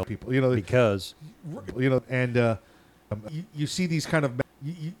got people, because and you see these kind of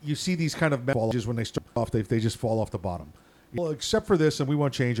messages when they start off, they just fall off the bottom. Well, except for this, and we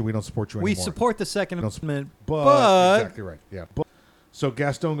won't change, and we don't support you anymore. We support the Second Amendment, but exactly right. Yeah. So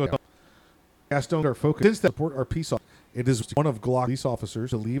Gaston our focus. Since they support our peace, it is one of Glock's police officers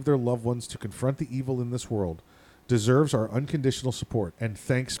to leave their loved ones to confront the evil in this world. deserves our unconditional support and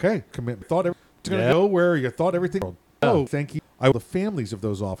thanks. Okay, commitment. Thought it was going to go where you thought everything. Oh, thank you. I the families of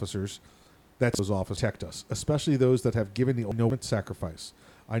those officers. That's those officers protect us, especially those that have given the ultimate sacrifice.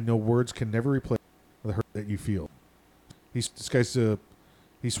 I know words can never replace the hurt that you feel. This guy's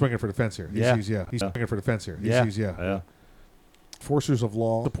he's swinging for the fence here. He's swinging for the fence here. Enforcers of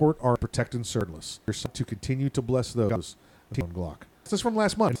law support our protect and service. To continue to bless those on Glock. This is from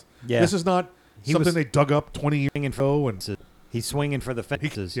last month. Yeah. This is not something they dug up 20 years ago. And he's swinging for the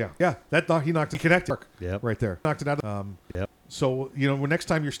fences. He knocked it connected. Right there. Knocked it out. So next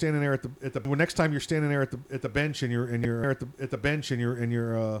time you're standing there at the bench and you're at the bench and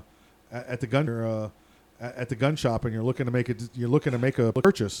you're at the gun shop and you're looking to make a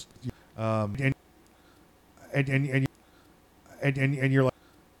purchase, and you're like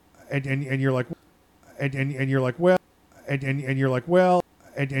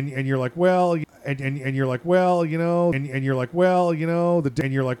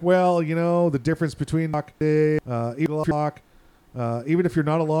the difference between even if you're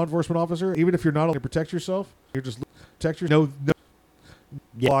not a law enforcement officer, even if you're not allowed to protect yourself, you're just protect your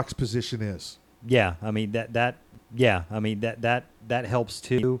Glock's position is. Yeah, I mean that helps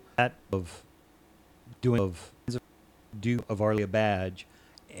too. That of doing of our badge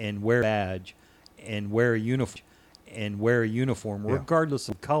and wear a uniform regardless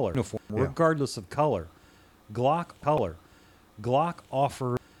of color. Regardless of color. Glock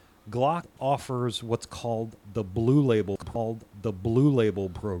offers what's called the Blue Label program.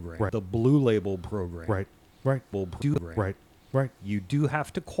 Right. The Blue Label program. Right. You do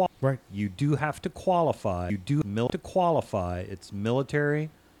have to You do have to qualify. It's military,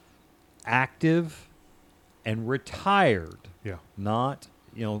 active, and retired. Yeah. Not,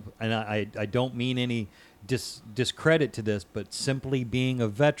 and I don't mean any discredit to this, but simply being a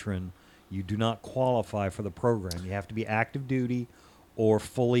veteran, you do not qualify for the program. You have to be active duty or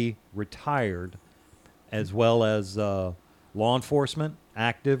fully retired, as well as law enforcement,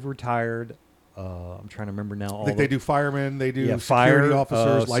 active, retired. I'm trying to remember now. I think they do firemen. They do security fire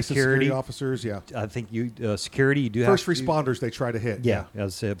officers, licensed security officers. Yeah, I think security. You do first have responders. They try to hit. Yeah,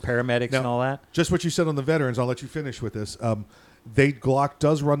 as paramedics and all that. Just what you said on the veterans. I'll let you finish with this. Glock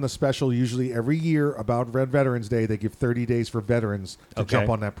does run the special usually every year about Red Veterans Day. They give 30 days for veterans to jump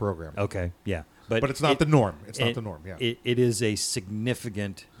on that program. Okay, yeah. But it's not the norm. It's not the norm. Yeah, it is a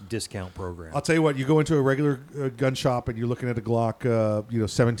significant discount program. I'll tell you what. You go into a regular gun shop and you're looking at a Glock,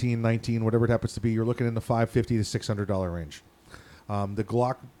 17, 19, whatever it happens to be. You're looking in the $550 to $600 range.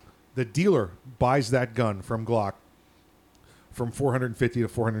 The dealer buys that gun from Glock from $450 to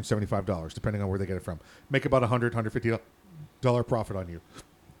 $475, depending on where they get it from. Make about $100, $150 profit on you.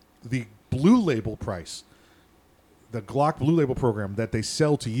 The Blue Label price, the Glock Blue Label program that they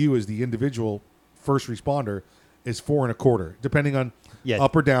sell to you as the individual first responder, is $425, depending on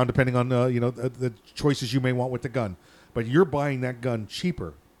up or down, depending on the choices you may want with the gun. But you're buying that gun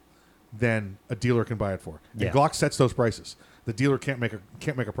cheaper than a dealer can buy it for. And Glock sets those prices. The dealer can't make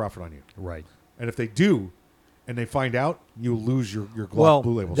a profit on you. Right. And if they do, and they find out, you lose your Glock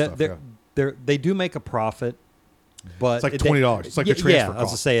Blue Label stuff. They do make a profit. But it's like $20. It's like the transfer cost. I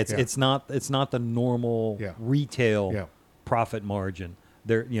was to say it's not the normal retail profit margin.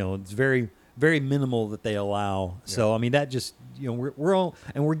 It's very, very minimal that they allow. So I mean that just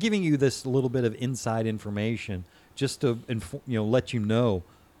we're giving you this little bit of inside information just to let you know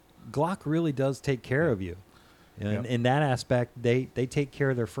Glock really does take care of you. And in that aspect, they take care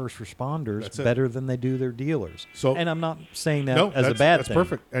of their first responders better than they do their dealers. So, and I'm not saying that as a bad thing. That's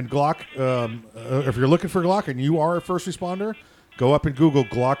perfect. And Glock, if you're looking for Glock and you are a first responder, go up and Google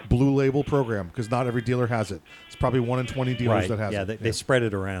Glock Blue Label program, because not every dealer has it. It's probably 1 in 20 dealers that has it. They spread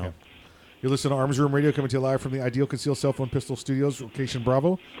it around. Yeah. You listen to Arms Room Radio, coming to you live from the Ideal Concealed Cell Phone Pistol Studios, location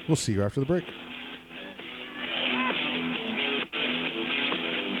Bravo. We'll see you after the break.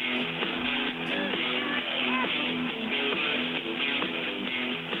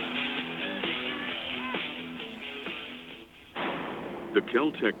 The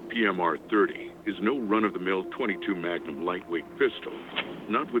Kel-Tec PMR 30 is no run-of-the-mill .22 Magnum lightweight pistol,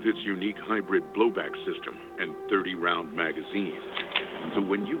 not with its unique hybrid blowback system and 30-round magazine. So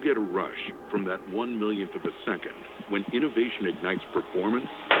when you get a rush from that 1/1,000,000th of a second, when innovation ignites performance,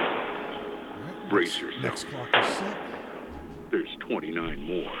 brace yourself. Next clock is set. There's 29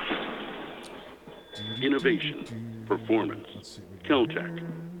 more. Innovation, performance, Kel-Tec.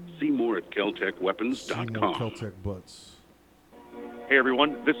 See more at KelTecWeapons.com. Kel-Tec butts. Hey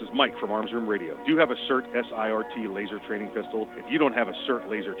everyone, this is Mike from Arms Room Radio. Do you have a CERT SIRT laser training pistol? If you don't have a CERT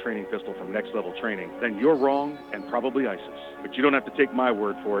laser training pistol from Next Level Training, then you're wrong and probably ISIS. But you don't have to take my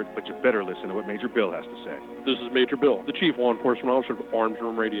word for it, but you better listen to what Major Bill has to say. This is Major Bill, the Chief Law Enforcement Officer of Arms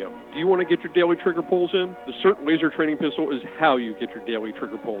Room Radio. Do you want to get your daily trigger pulls in? The CERT laser training pistol is how you get your daily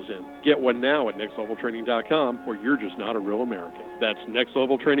trigger pulls in. Get one now at nextleveltraining.com, or you're just not a real American. That's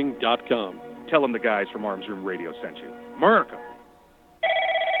nextleveltraining.com. Tell them the guys from Arms Room Radio sent you. America!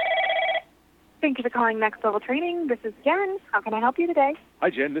 Thank you for calling Next Level Training. This is Jen. How can I help you today?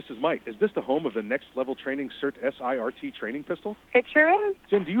 Hi Jen, this is Mike. Is this the home of the Next Level Training CERT SIRT training pistol? It sure is.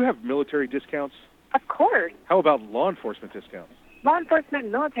 Jen, do you have military discounts? Of course. How about law enforcement discounts? Law enforcement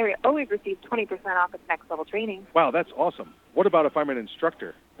and military always receive 20% off at Next Level Training. Wow, that's awesome. What about if I'm an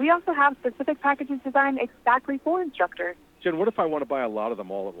instructor? We also have specific packages designed exactly for instructors. Jen, what if I want to buy a lot of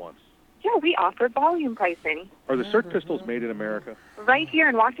them all at once? Yeah, we offer volume pricing. Are the CERT pistols made in America? Right here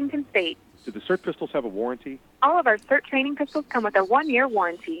in Washington State. Do the CERT pistols have a warranty? All of our CERT training pistols come with a 1-year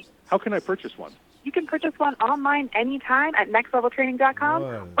warranty. How can I purchase one? You can purchase one online anytime at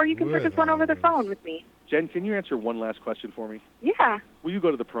nextleveltraining.com, or you can purchase one over the phone with me. Jen, can you answer one last question for me? Yeah, Will you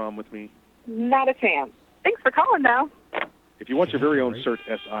go to the prom with me? not a chance. Thanks for calling, though. If you want your very own CERT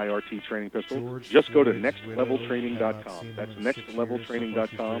SIRT training pistol, just go to nextleveltraining.com. That's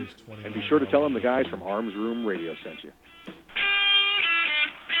nextleveltraining.com. And be sure to tell them the guys from Arms Room Radio sent you.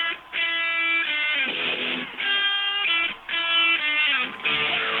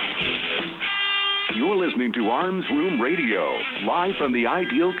 You're listening to Arms Room Radio, live from the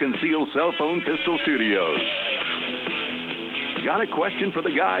Ideal Concealed Cell Phone Pistol Studios. Got a question for the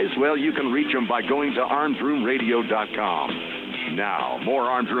guys? Well, you can reach them by going to armsroomradio.com. Now, more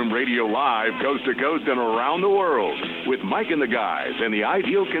Arms Room Radio live, coast to coast and around the world, with Mike and the guys in the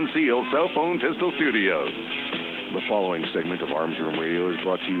Ideal Concealed Cell Phone Pistol Studios. The following segment of Arms Room Radio is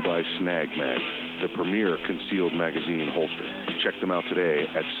brought to you by Snag Mag, the premier concealed magazine holster. Check them out today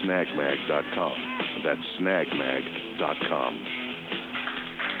at snagmag.com. That's snagmag.com.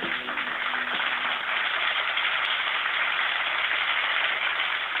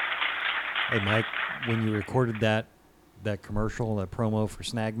 Hey, Mike, when you recorded that commercial, that promo for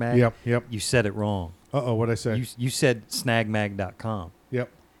Snag Mag, Yep. you said it wrong. Uh-oh, what'd I say? You said snagmag.com. Yep.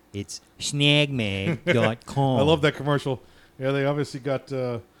 It's snagmag.com. I love that commercial. Yeah, they obviously got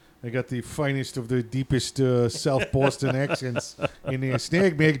the finest of the deepest South Boston accents in there.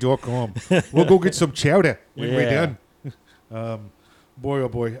 Snagmag.com. We'll go get some chowder when we're done. Boy, oh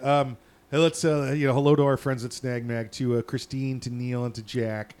boy. Hey, let's hello to our friends at Snag Mag, to Christine, to Neil, and to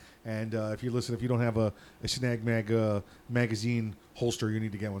Jack. And if you don't have a Snag Mag magazine holster, you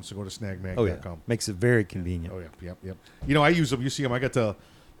need to get one. So go to snagmag.com. Oh, yeah. Makes it very convenient. Oh yeah, yep. You know, I use them. You see them. I got the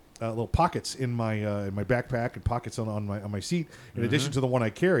little pockets in my backpack and pockets on my seat. In addition to the one I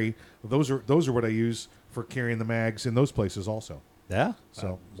carry, those are what I use for carrying the mags in those places also. Yeah.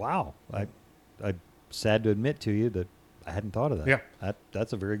 So wow. I'm sad to admit to you that I hadn't thought of that. Yeah.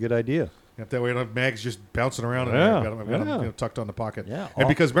 That's a very good idea. Yep, that way I don't have mags just bouncing around. And Yeah, I've got them tucked on the pocket. Yeah. And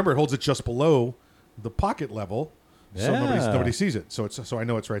because remember, it holds it just below the pocket level, so Yeah. nobody sees it. So I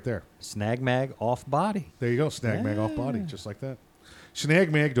know it's right there. Snag Mag off body. There you go. Snag Mag off body, just like that.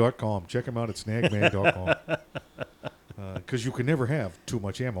 Snagmag.com. Check them out at snagmag.com. Because you can never have too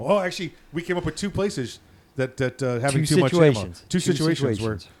much ammo. Oh, actually, we came up with two places that having too much ammo. Two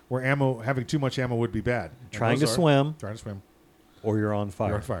situations where having too much ammo would be bad. Trying to swim. Or you're on fire.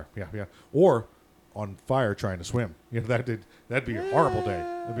 You're on fire. Yeah. Or on fire trying to swim. You know, that'd be a horrible day.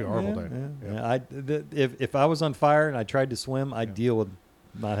 That'd be a horrible day. Yeah. If I was on fire and I tried to swim, I'd deal with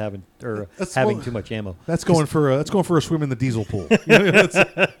not having having too much ammo. That's going for a swim in the diesel pool. That's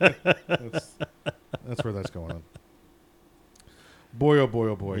where that's going on. Boy, oh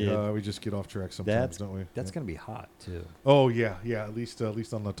boy. Yeah. We just get off track sometimes, don't we? That's going to be hot too. Oh yeah. At least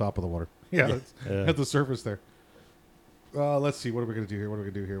on the top of the water. Yeah. At the surface there. Let's see. What are we going to do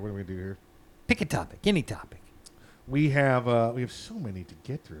here? Pick a topic. Any topic. We have so many to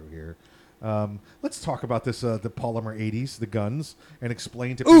get through here. Let's talk about this the Polymer 80s, the guns, and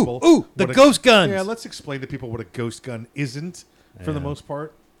explain to people. The ghost guns. Yeah, let's explain to people what a ghost gun isn't for the most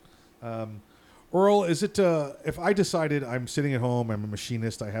part. Earl, is it if I decided I'm sitting at home, I'm a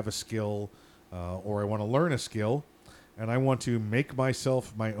machinist, I have a skill, or I want to learn a skill, and I want to make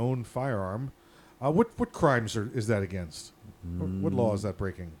myself my own firearm? What crimes is that against? What law is that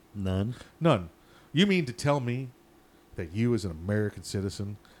breaking? None. You mean to tell me that you, as an American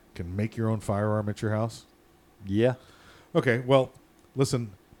citizen, can make your own firearm at your house? Yeah. Okay, well,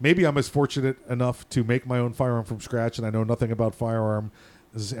 listen, maybe I'm as fortunate enough to make my own firearm from scratch, and I know nothing about firearms,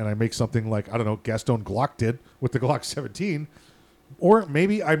 and I make something like, I don't know, Gaston Glock did with the Glock 17. Or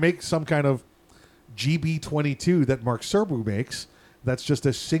maybe I make some kind of GB-22 that Mark Serbu makes. That's just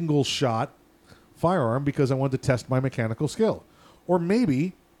a single shot firearm because I wanted to test my mechanical skill. Or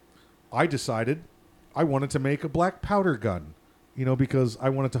maybe I decided I wanted to make a black powder gun, because I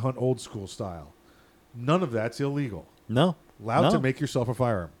wanted to hunt old school style. None of that's illegal. No. Allowed to make yourself a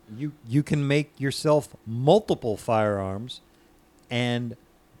firearm. You can make yourself multiple firearms, and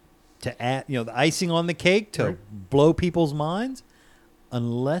to add, the icing on the cake to blow people's minds,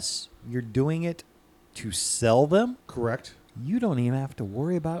 unless you're doing it to sell them. Correct. You don't even have to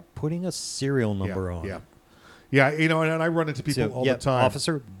worry about putting a serial number on. Yeah. Yeah, and I run into people all the time.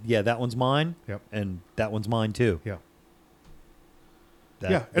 Officer, that one's mine. Yep. And that one's mine too. Yeah.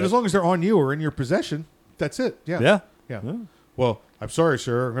 And as long as they're on you or in your possession, that's it. Yeah. Well, I'm sorry,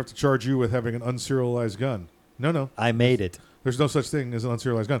 sir. I'm going to have to charge you with having an unserialized gun. No. I made it. There's no such thing as an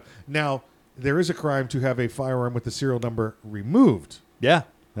unserialized gun. Now, there is a crime to have a firearm with the serial number removed. Yeah.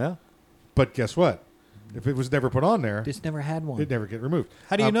 But guess what? If it was never put on there, just never had one. It'd never get removed.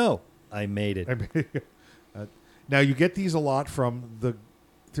 How do you know? I made it. Now you get these a lot through the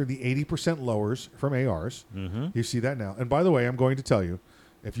 80% lowers from ARs. Mm-hmm. You see that now. And by the way, I'm going to tell you,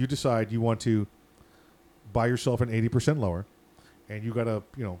 if you decide you want to buy yourself an 80% lower, and you got a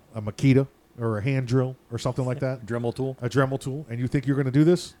Makita or a hand drill or something like that, a Dremel tool, and you think you're going to do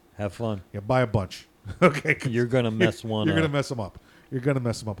this, have fun. Yeah, buy a bunch. Okay, you're going to mess one. You're going to mess them up. You're going to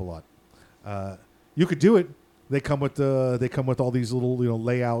mess them up a lot. You could do it. They come with all these little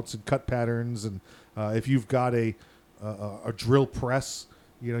layouts and cut patterns, and if you've got a drill press,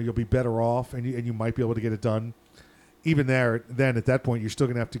 you'll be better off, and you might be able to get it done. Even then at that point, you're still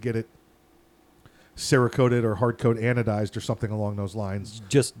going to have to get it Cerakoted or hard coat anodized or something along those lines.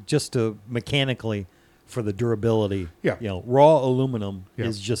 Just to mechanically for the durability. Yeah. Raw aluminum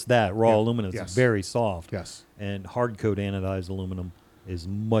is just that. Raw aluminum is very soft. Yes. And hard coat anodized aluminum is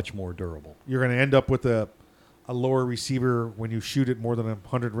much more durable. You're going to end up with a lower receiver when you shoot it more than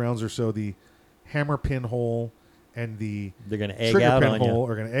 100 rounds or so. The hammer pin hole and the they're going to egg trigger out pin on hole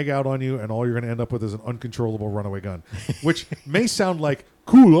you. are going to egg out on you, and all you're going to end up with is an uncontrollable runaway gun, which may sound like,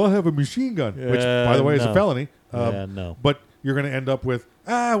 cool, I'll have a machine gun, which, by the way, is a felony. No. But you're going to end up with,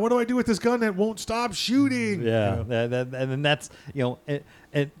 what do I do with this gun that won't stop shooting? Yeah, and then that's,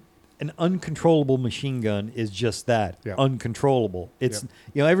 an uncontrollable machine gun is just that, uncontrollable. It's,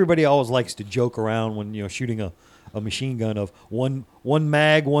 everybody always likes to joke around when, shooting a machine gun of one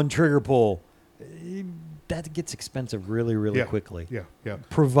mag, one trigger pull. That gets expensive really, really quickly. Yeah.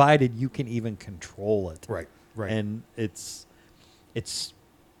 Provided you can even control it. Right. And it's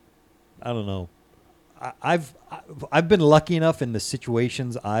I don't know. I've been lucky enough in the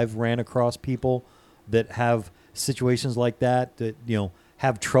situations I've ran across people that have situations like that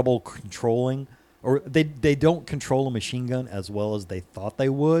have trouble controlling, or they don't control a machine gun as well as they thought they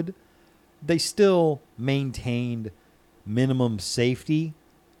would. They still maintained minimum safety.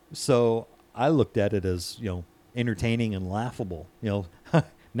 So I looked at it as, entertaining and laughable.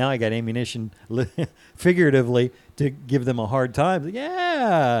 Now I got ammunition, figuratively, to give them a hard time.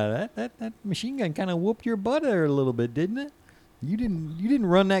 That machine gun kind of whooped your butt there a little bit, didn't it? You didn't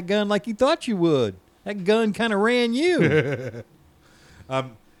run that gun like you thought you would. That gun kind of ran you.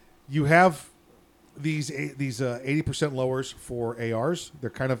 You have these 80% lowers for ARs. They're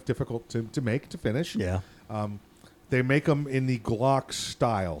kind of difficult to make, to finish. Yeah. They make them in the Glock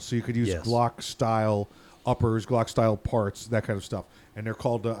style, so you could use Glock style uppers, Glock style parts, that kind of stuff. And they're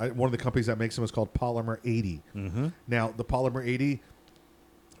called, one of the companies that makes them is called Polymer 80. Mm-hmm. Now, the Polymer 80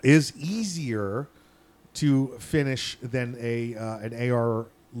 is easier to finish than an AR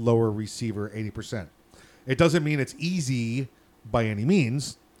lower receiver 80%. It doesn't mean it's easy by any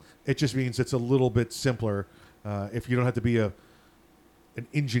means. It just means it's a little bit simpler. If you don't have to be an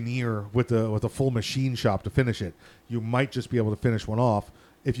engineer with a full machine shop to finish it, you might just be able to finish one off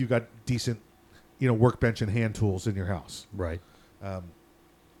if you've got decent, workbench and hand tools in your house. Right.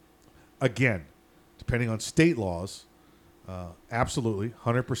 Again, depending on state laws, absolutely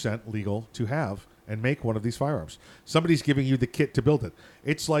 100% legal to have and make one of these firearms. Somebody's giving you the kit to build it.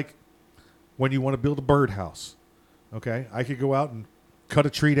 It's like when you want to build a birdhouse. Okay, I could go out and cut a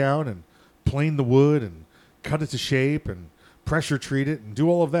tree down and plane the wood and cut it to shape and pressure treat it and do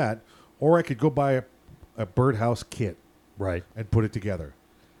all of that, or I could go buy a birdhouse kit, right, and put it together.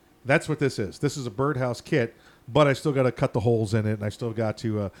 That's what this is. This is a birdhouse kit, but I still got to cut the holes in it, and I still got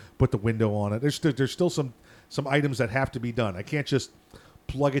to put the window on it. There's still some items that have to be done. I can't just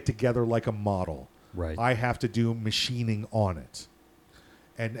plug it together like a model. Right. I have to do machining on it,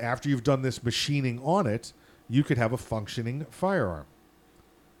 and after you've done this machining on it, you could have a functioning firearm,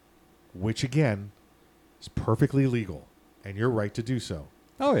 which again is perfectly legal. and your right to do so.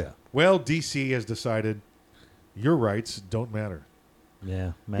 Oh, yeah. Well, DC has decided your rights don't matter.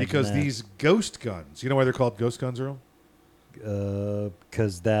 Yeah. Because these ghost guns, you know why they're called ghost guns, Earl?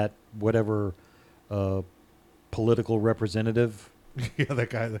 Because that whatever political representative yeah, that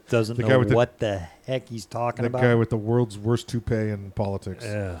guy doesn't know what the heck he's talking about. That guy with the world's worst toupee in politics.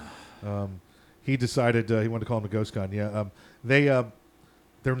 Yeah. He decided he wanted to call him a ghost gun. Yeah.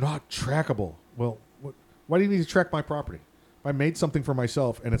 They're not trackable. Well, why do you need to track my property? If I made something for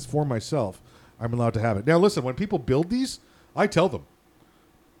myself and it's for myself, I'm allowed to have it. Now, listen, when people build these, I tell them,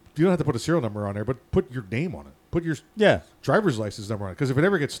 you don't have to put a serial number on there, but put your name on it. Put your driver's license number on it. Because if it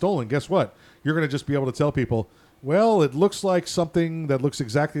ever gets stolen, guess what? You're going to just be able to tell people, well, it looks like something that looks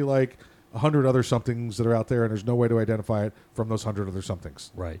exactly like 100 other somethings that are out there, and there's no way to identify it from those 100 other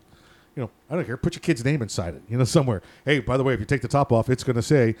somethings. Right. You know, I don't care. Put your kid's name inside it, somewhere. Hey, by the way, if you take the top off, it's going to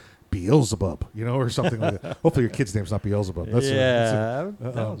say Beelzebub, or something like that. Hopefully your kid's name's not Beelzebub. That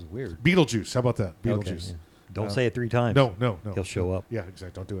was weird. Beetlejuice. How about that? Beetlejuice. Okay, yeah. Don't say it 3 times. No. He'll show up. Yeah,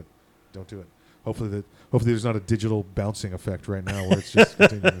 exactly. Don't do it. Hopefully there's not a digital bouncing effect right now where it's just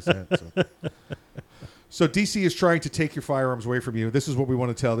continuing to say it. So DC is trying to take your firearms away from you. This is what we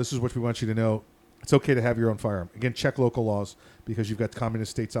want to tell. This is what we want you to know. It's okay to have your own firearm. Again, check local laws because you've got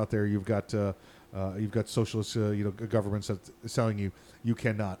communist states out there. You've got socialist governments that are telling you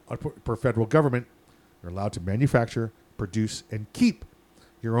cannot. Per federal government, you're allowed to manufacture, produce, and keep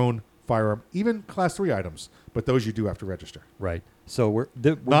your own firearm, even Class 3 items. But those you do have to register. Right. So we're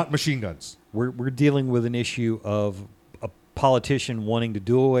not machine guns. We're dealing with an issue of a politician wanting to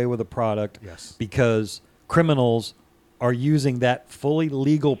do away with a product because criminals are using that fully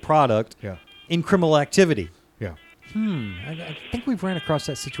legal product in criminal activity. Yeah. I think we've ran across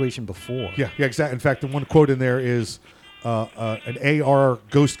that situation before. Yeah, exactly. In fact, the one quote in there is an AR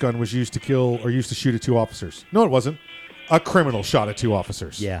ghost gun was used to kill or used to shoot at 2 officers. No, it wasn't. A criminal shot at 2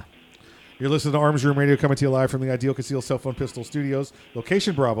 officers. Yeah. You're listening to Arms Room Radio, coming to you live from the Ideal Concealed Cell Phone Pistol Studios,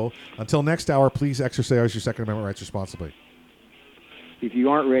 location Bravo. Until next hour, please exercise your Second Amendment rights responsibly. If you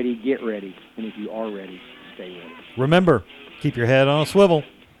aren't ready, get ready. And if you are ready, stay ready. Remember, keep your head on a swivel.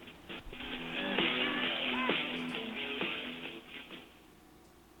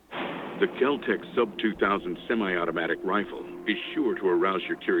 The Kel-Tec Sub-2000 semi-automatic rifle is sure to arouse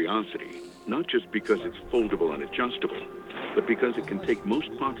your curiosity, not just because it's foldable and adjustable, but because it can take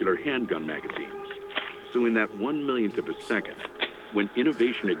most popular handgun magazines. So in that 1/1,000,000th of a second, when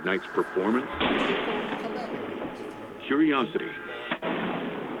innovation ignites performance, curiosity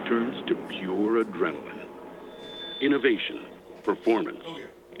turns to pure adrenaline. Innovation, performance,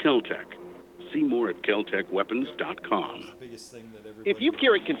 Kel-Tec. See more at keltecweapons.com. If you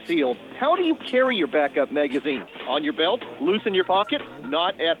carry concealed, how do you carry your backup magazine? On your belt? Loose in your pocket?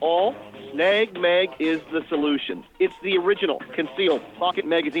 Not at all? Snag Mag is the solution. It's the original concealed pocket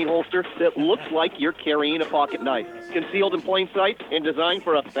magazine holster that looks like you're carrying a pocket knife. Concealed in plain sight and designed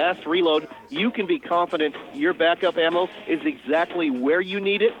for a fast reload, you can be confident your backup ammo is exactly where you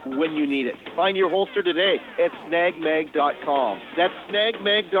need it when you need it. Find your holster today at snagmag.com. That's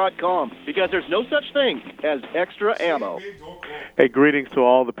snagmag.com because there's no such thing as extra ammo. Hey, greetings to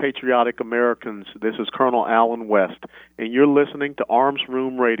all the patriotic Americans. This is Colonel Alan West, and you're listening to Arms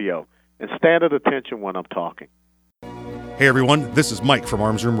Room Radio. And stand at attention when I'm talking. Hey everyone, this is Mike from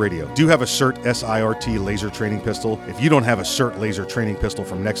Arms Room Radio. Do you have a CERT SIRT laser training pistol? If you don't have a CERT laser training pistol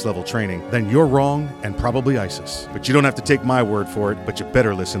from Next Level Training, then you're wrong and probably ISIS. But you don't have to take my word for it, but you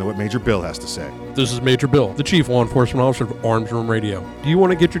better listen to what Major Bill has to say. This is Major Bill, the Chief Law Enforcement Officer of Arms Room Radio. Do you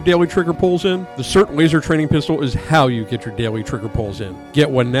want to get your daily trigger pulls in? The CERT laser training pistol is how you get your daily trigger pulls in. Get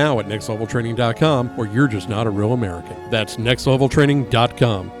one now at nextleveltraining.com, or you're just not a real American. That's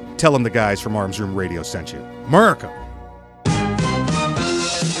nextleveltraining.com. Tell them the guys from Arms Room Radio sent you. America.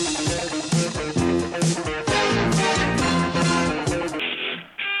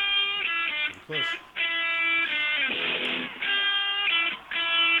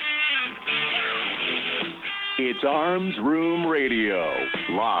 It's Arms Room Radio,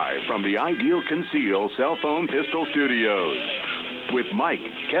 live from the Ideal Conceal Cell Phone Pistol Studios. With Mike,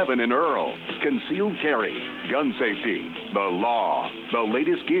 Kevin, and Earl, concealed carry, gun safety, the law, the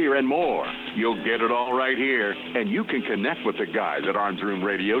latest gear, and more. You'll get it all right here, and you can connect with the guys at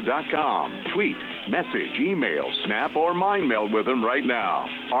armsroomradio.com. Tweet, message, email, snap, or mind meld with them right now.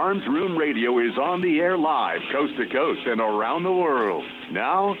 Arms Room Radio is on the air live, coast to coast, and around the world.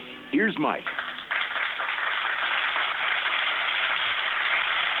 Now, here's Mike.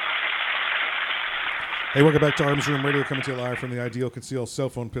 Hey, welcome back to Arms Room Radio, coming to you live from the Ideal Concealed Cell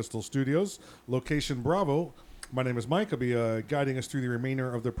Phone Pistol Studios, location Bravo. My name is Mike. I'll be guiding us through the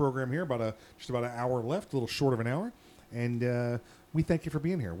remainder of the program here, just about an hour left, a little short of an hour. And we thank you for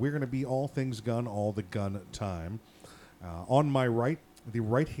being here. We're going to be all things gun, all the gun time. On my right, the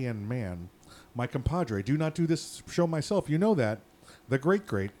right-hand man, my compadre. Do not do this show myself. You know that. The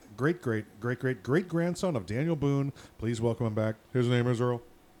great-grandson of Daniel Boone. Please welcome him back. His name is Earl.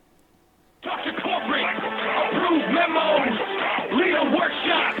 Dr. Corporate, approved memos, leader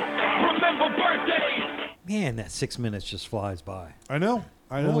workshop, remember birthdays. Man, that 6 minutes just flies by. I know.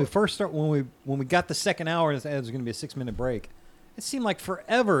 When we first start, when we got the second hour, and it was going to be a 6 minute break. It seemed like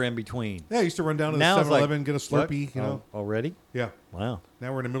forever in between. Yeah, I used to run down to the Now it's 7-Eleven, like, get a Slurpee, what? you know. Already? Yeah. Wow.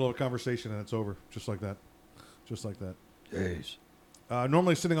 Now we're in the middle of a conversation and it's over, just like that. Just like that. Jeez.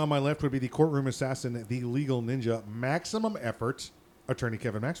 Normally sitting on my left would be the courtroom assassin, the legal ninja, maximum effort, attorney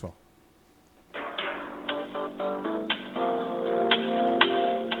Kevin Maxwell.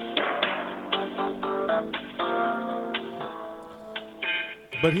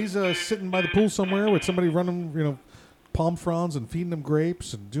 But he's sitting by the pool somewhere with somebody running, palm fronds and feeding him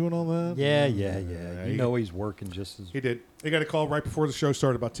grapes and doing all that. Yeah. You know he's working just as... He did. He got a call right before the show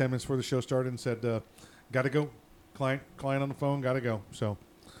started, about 10 minutes before the show started, and said, got to go. Client on the phone, got to go. So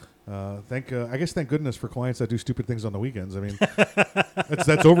I guess thank goodness for clients that do stupid things on the weekends. I mean,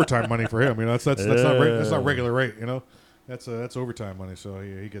 that's overtime money for him. That's not regular rate. That's overtime money. So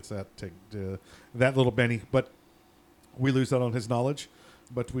he gets that that little Benny. But we lose that on his knowledge.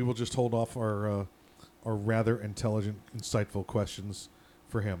 But we will just hold off our rather intelligent, insightful questions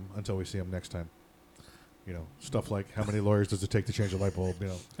for him until we see him next time. Stuff like how many lawyers does it take to change a light bulb?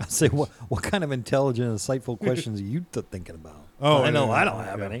 I'll say what kind of intelligent, insightful questions are you thinking about? Oh, I know I don't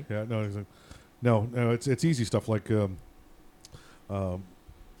have any. Yeah, no, it's easy stuff like when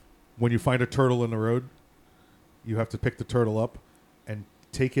you find a turtle in the road, you have to pick the turtle up and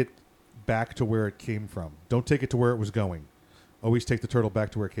take it back to where it came from. Don't take it to where it was going. Always take the turtle back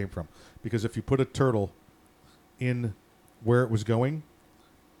to where it came from, because if you put a turtle in where it was going,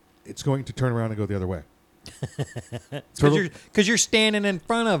 it's going to turn around and go the other way. Because you're standing in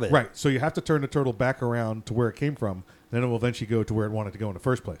front of it. Right. So you have to turn the turtle back around to where it came from. Then it will eventually go to where it wanted to go in the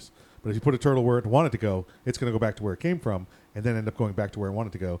first place. But if you put a turtle where it wanted to go, it's going to go back to where it came from and then end up going back to where it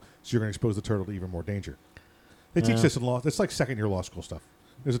wanted to go. So you're going to expose the turtle to even more danger. They teach this in law. It's like second-year law school stuff.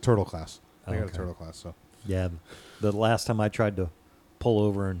 There's a turtle class. They got a turtle class. So yeah, the last time I tried to pull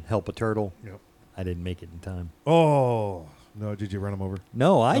over and help a turtle, yep. I didn't make it in time. Oh, no. Did you run him over?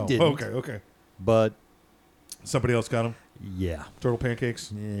 No, I didn't. Okay. But somebody else got him? Yeah. Turtle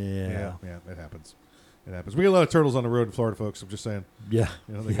pancakes? Yeah. Yeah, it happens. It happens. We get a lot of turtles on the road in Florida, folks. I'm just saying. Yeah.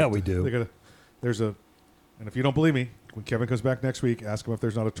 We do. And if you don't believe me, when Kevin comes back next week, ask him if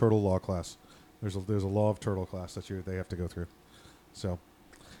there's not a turtle law class. There's a law of turtle class that they have to go through. So,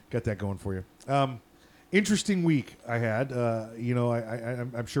 get that going for you. Interesting week I had.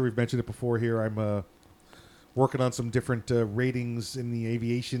 I'm sure we've mentioned it before here. I'm working on some different ratings in the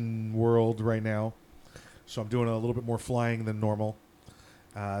aviation world right now. So I'm doing a little bit more flying than normal.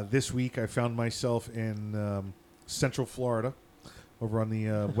 This week I found myself in Central Florida, over on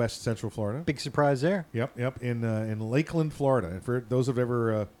the West Central Florida. Big surprise there. Yep. In Lakeland, Florida. And for those who've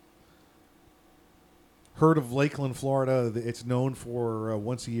ever heard of Lakeland, Florida, it's known for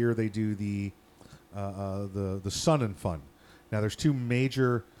once a year they do the Sun and Fun. Now there's two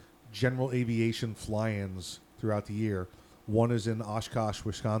major general aviation fly-ins throughout the year. One is in Oshkosh,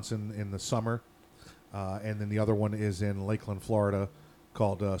 Wisconsin in the summer. And then the other one is in Lakeland, Florida,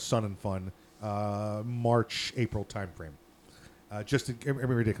 called Sun and Fun, March, April timeframe. Just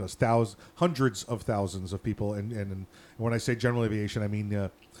ridiculous. Hundreds of thousands of people. And when I say general aviation, I mean the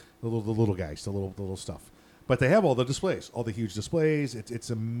little guys, the little stuff. But they have all the displays, all the huge displays. It's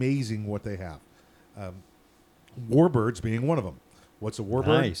amazing what they have. Warbirds being one of them. What's a warbird?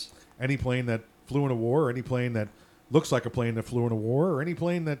 Nice. Any plane that flew in a war, or any plane that looks like a plane that flew in a war, or any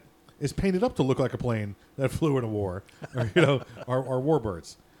plane that is painted up to look like a plane that flew in a war, or, are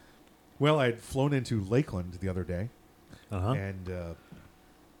warbirds. Well, I had flown into Lakeland the other day, and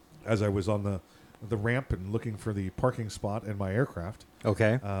as I was on the ramp and looking for the parking spot in my aircraft,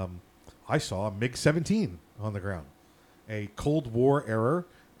 I saw a MiG-17 on the ground, a Cold War era,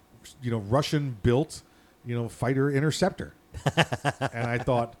 Russian-built, fighter interceptor, and I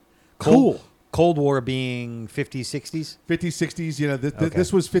thought, cool. Cold War being 50s, 60s? 50s, 60s.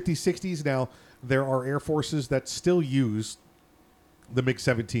 This was 50s, 60s. Now, there are air forces that still use the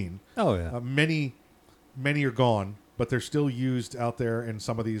MiG-17. Oh, yeah. Many are gone, but they're still used out there in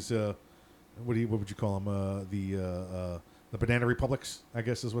some of these, what would you call them? The banana republics, I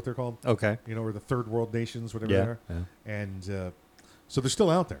guess is what they're called. Okay. Or the third world nations, whatever they are. Yeah. And so they're still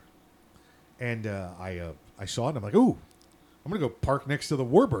out there. And I saw it, and I'm like, ooh, I'm going to go park next to the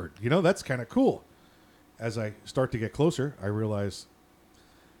Warbird. That's kind of cool. as I start to get closer, I realize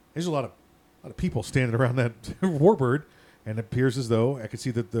there's a lot of people standing around that warbird, and it appears as though I could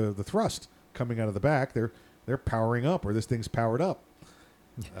see that the thrust coming out of the back. They're powering up, or this thing's powered up.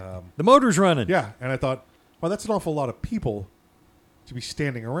 The motor's running. Yeah, and I thought, well, that's an awful lot of people to be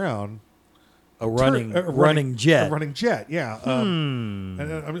standing around. A running jet. A running jet, yeah. And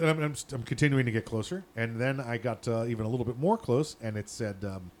I'm continuing to get closer, and then I got even a little bit more close, and it said,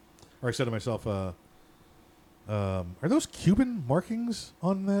 or I said to myself, are those Cuban markings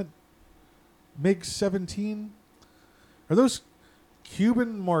on that MiG-17? Are those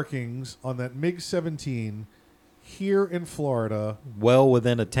Cuban markings on that MiG-17 here in Florida? Well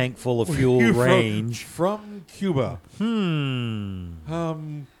within a tank full of fuel range. From Cuba.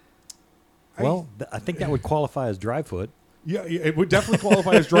 Well, I think that would qualify as dry foot. Yeah, it would definitely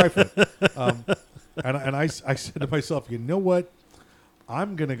qualify as dry foot. And I said to myself, you know what?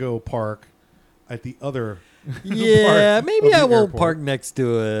 I'm going to go park at the other maybe I won't airport. park next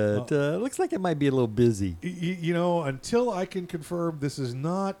to it. Looks like it might be a little busy. You know, until I can confirm this is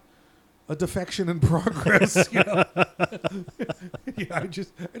not a defection in progress. You know? I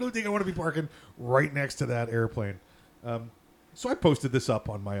don't think I want to be parking right next to that airplane. So I posted this up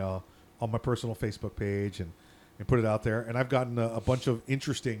on my personal Facebook page and put it out there, and I've gotten a bunch of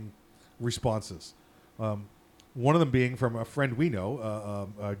interesting responses. One of them being from a friend we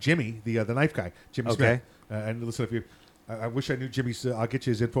know, Jimmy, the knife guy, Jimmy Smith. And listen, I wish I knew Jimmy's. I'll get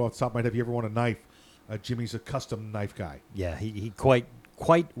you his info off the top of my head. If you ever want a knife, Jimmy's a custom knife guy. Yeah, he quite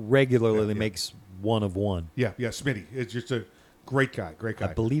regularly makes one of one. Yeah, Smitty. It's just a great guy.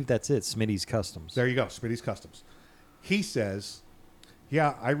 I believe that's it. Smitty's Customs. There you go, Smitty's Customs. He says,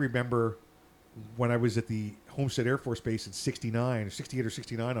 yeah, I remember when I was at the Homestead Air Force Base in 68 or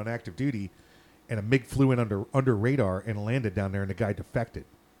 69 on active duty, and a MiG flew in under radar and landed down there, and the guy defected.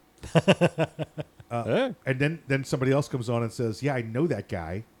 And then somebody else comes on and says, yeah, I know that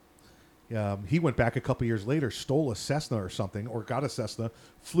guy. He went back a couple years later, stole a Cessna or something, or got a Cessna,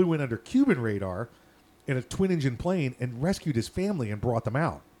 flew in under Cuban radar in a twin-engine plane, and rescued his family and brought them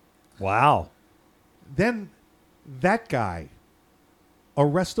out. Wow. Then that guy,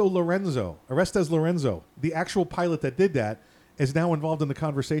 Orestes Lorenzo, the actual pilot that did that, is now involved in the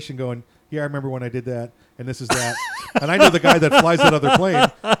conversation going, yeah, I remember when I did that, and this is that. And I know the guy that flies that other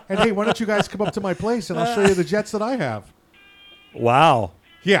plane. And hey, why don't you guys come up to my place, and I'll show you the jets that I have. Wow.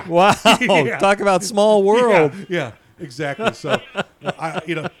 Yeah. Wow. Yeah. Talk about small world. Yeah, exactly. So,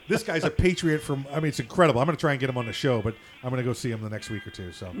 this guy's a patriot it's incredible. I'm going to try and get him on the show, but I'm going to go see him the next week or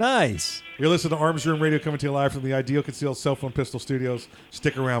two. So nice. You're listening to Arms Room Radio, coming to you live from the Ideal Concealed Cell Phone Pistol Studios.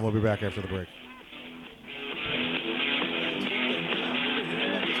 Stick around. We'll be back after the break.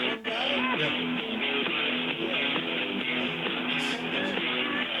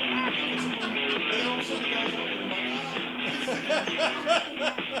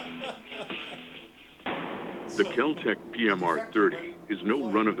 The Kel-Tec PMR-30 is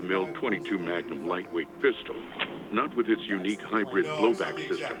no run-of-the-mill .22 Magnum lightweight pistol, not with its unique hybrid blowback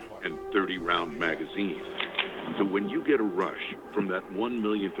system and 30-round magazine. So when you get a rush from that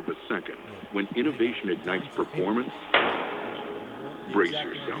 1/1,000,000th of a second, when innovation ignites performance, brace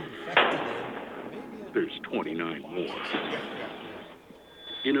yourself. There's 29 more.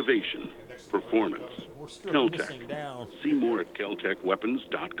 Innovation, performance, Kel-Tec. See more at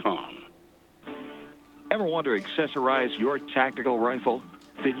keltecweapons.com. Ever want to accessorize your tactical rifle?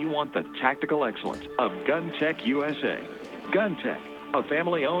 Then you want the tactical excellence of GunTech USA. GunTech, a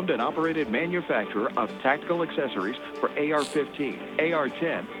family-owned and operated manufacturer of tactical accessories for AR-15,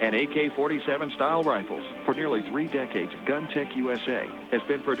 AR-10, and AK-47 style rifles. For nearly 3 decades, GunTech USA has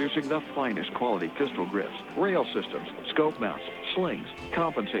been producing the finest quality pistol grips, rail systems, scope mounts, slings,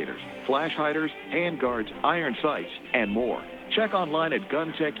 compensators, flash hiders, hand guards, iron sights, and more. Check online at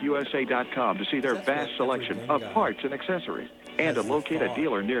GunTechUSA.com to see their vast selection of parts and accessories and to locate a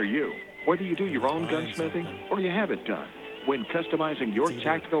dealer near you. Whether you do your own gunsmithing or you have it done, when customizing your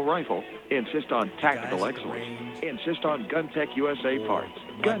tactical rifle, insist on tactical excellence. Insist on GunTech USA parts.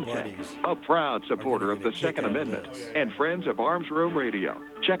 GunTech, a proud supporter of the Second Amendment and friends of Arms Room Radio.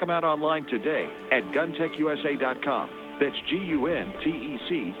 Check them out online today at GunTechUSA.com. That's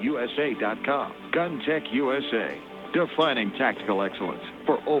GunTechUSA.com. GunTech USA, defining tactical excellence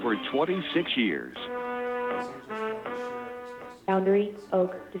for over 26 years. Boundary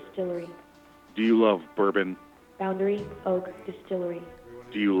Oak Distillery. Do you love bourbon? Boundary Oak Distillery.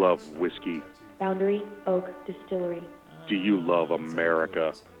 Do you love whiskey? Boundary Oak Distillery. Do you love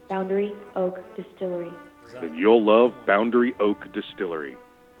America? Boundary Oak Distillery. Then you'll love Boundary Oak Distillery.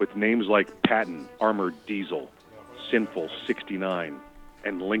 With names like Patton Armored Diesel, Sinful 69,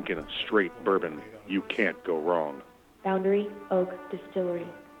 and Lincoln straight bourbon. You can't go wrong. Boundary Oak Distillery.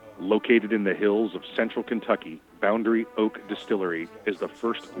 Located in the hills of central Kentucky, Boundary Oak Distillery is the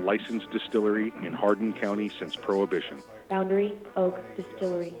first licensed distillery in Hardin County since Prohibition. Boundary Oak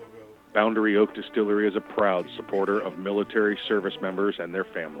Distillery. Boundary Oak Distillery is a proud supporter of military service members and their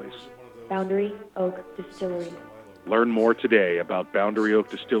families. Boundary Oak Distillery. Learn more today about Boundary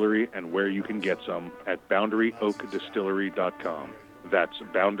Oak Distillery and where you can get some at BoundaryOakDistillery.com. That's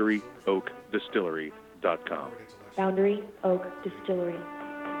BoundaryOakDistillery.com. Boundary Oak Distillery.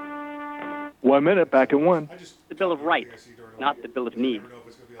 1 minute, back in one. The Bill of Rights, not the Bill of Needs.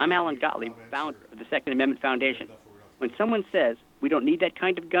 I'm Alan Gottlieb, founder of the Second Amendment Foundation. When someone says we don't need that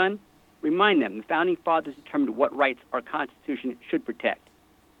kind of gun, remind them the Founding Fathers determined what rights our Constitution should protect.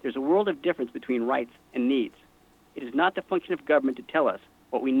 There's a world of difference between rights and needs. It is not the function of government to tell us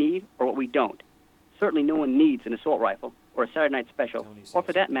what we need or what we don't. Certainly no one needs an assault rifle or a Saturday Night Special, or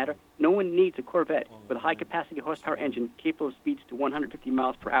for that matter, no one needs a Corvette with a high-capacity horsepower engine capable of speeds to 150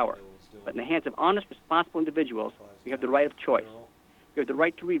 miles per hour. But in the hands of honest, responsible individuals, we have the right of choice. We have the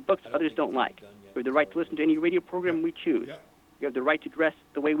right to read books others don't like. We have the right to listen to any radio program we choose. We have the right to dress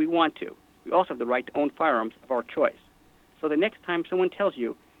the way we want to. We also have the right to own firearms of our choice. So the next time someone tells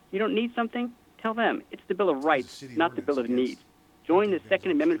you you don't need something, tell them it's the Bill of Rights, not the Bill of Needs. Join the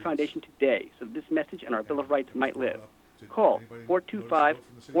Second Amendment Foundation today so that this message and our Bill of Rights might live. Call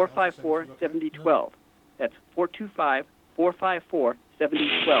 425-454-7012. That's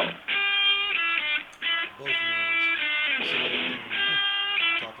 425-454-7012.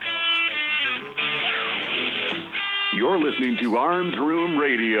 You're listening to Arms Room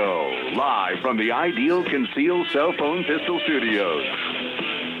Radio, live from the Ideal Concealed Cell Phone Pistol Studios.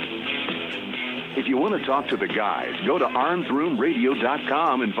 If you want to talk to the guys, go to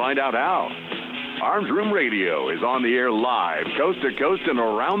armsroomradio.com and find out how. Arms Room Radio is on the air live, coast to coast and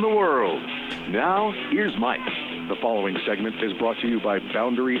around the world. Now, here's Mike. The following segment is brought to you by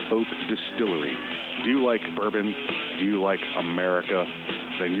Boundary Oak Distillery. Do you like bourbon? Do you like America?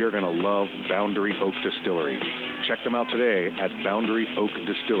 Then you're going to love Boundary Oak Distillery. Check them out today at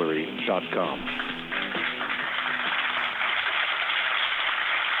BoundaryOakDistillery.com.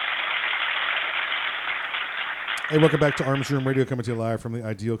 Hey, welcome back to Arms Room Radio, coming to you live from the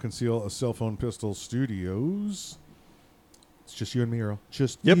Ideal Conceal a Cell Phone Pistol Studios. It's just you and me, Earl.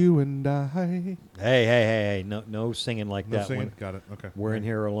 Just you and I. Hey. No singing like No that. singing? Got it. Okay. We're in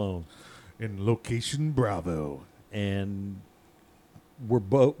here alone. In Location Bravo. And we're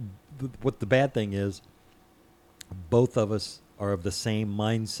both, what the bad thing is, both of us are of the same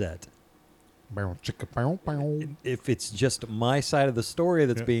mindset. If it's just my side of the story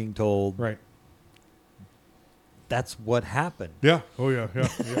that's being told, right? That's what happened. Yeah. Oh, yeah.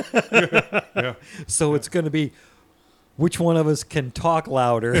 Yeah. So it's going to be, which one of us can talk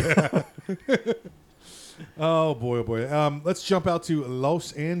louder? Oh, boy. Let's jump out to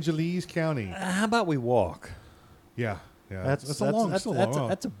Los Angeles County. How about we walk? Yeah. That's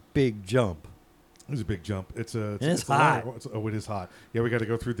a big jump. It's a big jump. It's hot. It is hot. Yeah, we got to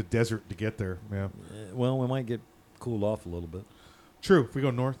go through the desert to get there. Yeah. Well, we might get cooled off a little bit. True. If we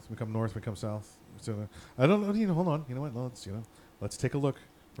go north, we come south. So, I don't know. Hold on. You know what? Let's take a look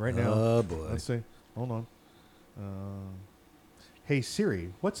right now. Oh boy. Let's see. Hold on. Hey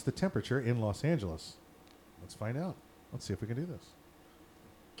Siri, what's the temperature in Los Angeles? Let's find out. Let's see if we can do this.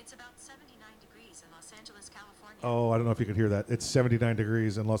 It's about 79 degrees in Los Angeles, California. Oh, I don't know if you could hear that. It's 79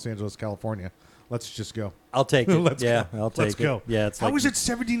 degrees in Los Angeles, California. Let's just go. I'll take it. Let's go. I'll take it. Let's go. Yeah, it's How is it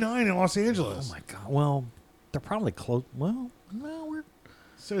 79 in Los Angeles? Oh my God. Well, they're probably close. Well, we're.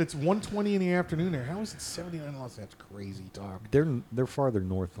 So it's 1:20 in the afternoon there. How is it 79 in Los Angeles? That's crazy talk. They're farther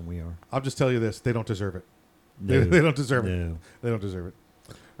north than we are. I'll just tell you this: they don't deserve it. No. They don't deserve it. No. They don't deserve it.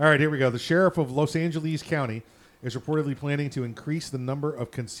 All right, here we go. The sheriff of Los Angeles County is reportedly planning to increase the number of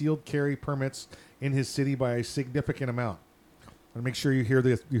concealed carry permits in his city by a significant amount. I want to make sure you hear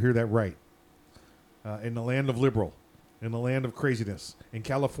this. You hear that right. In the land of liberal, in the land of craziness, in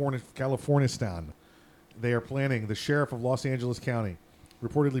Californistan, they are planning. The sheriff of Los Angeles County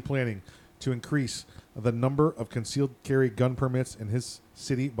reportedly planning to increase the number of concealed carry gun permits in his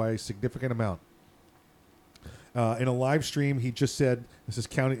city by a significant amount. In a live stream, he just said, this is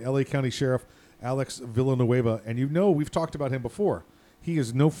LA County Sheriff Alex Villanueva, and we've talked about him before. He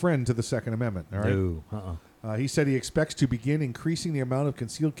is no friend to the Second Amendment. All right? No. He said he expects to begin increasing the amount of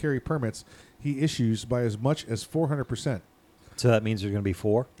concealed carry permits he issues by as much as 400%. So that means there's going to be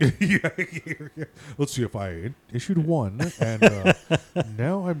 4? Yeah. Let's see if I issued 1, and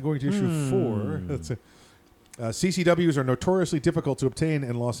now I'm going to issue 4. That's it. CCWs are notoriously difficult to obtain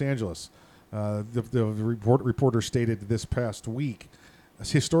in Los Angeles. The reporter stated this past week.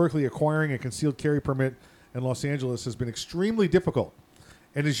 Historically, acquiring a concealed carry permit in Los Angeles has been extremely difficult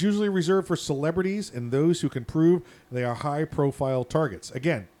and is usually reserved for celebrities and those who can prove they are high-profile targets.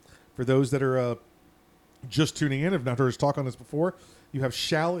 Again, for those that are just tuning in, have not heard us talk on this before, you have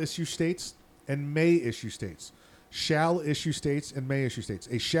shall issue states and may issue states. Shall issue states and may issue states.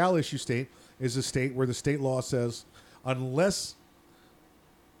 A shall issue state is a state where the state law says unless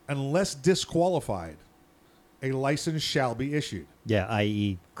disqualified, a license shall be issued. Yeah,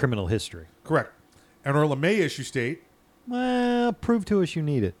 i.e. criminal history. Correct. And or a may issue state. Well, prove to us you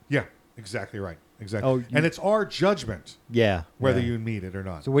need it. Yeah, exactly right. Exactly. Oh, and it's our judgment. Yeah. Whether yeah. you need it or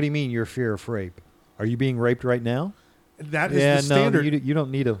not. So what do you mean your fear of rape? Are you being raped right now? That is the standard. No, you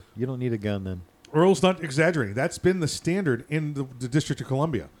don't need a gun then. Earl's not exaggerating. That's been the standard in the District of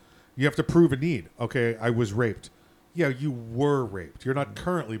Columbia. You have to prove a need. Okay, I was raped. Yeah, you were raped. You're not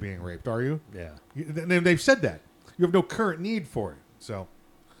currently being raped, are you? Yeah. They've said that. You have no current need for it. So,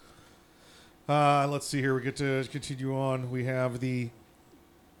 let's see here. We get to continue on. We have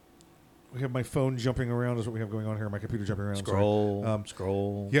my phone jumping around is what we have going on here. My computer jumping around.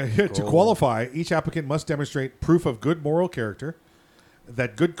 Scroll. Yeah, to qualify, each applicant must demonstrate proof of good moral character,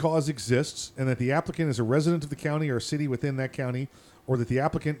 that good cause exists, and that the applicant is a resident of the county or city within that county, or that the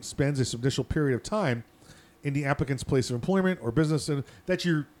applicant spends a substantial period of time in the applicant's place of employment or business, and that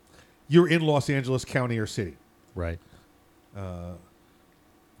you're in Los Angeles County or city. Right.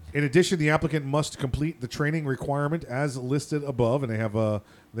 In addition, the applicant must complete the training requirement as listed above, and they have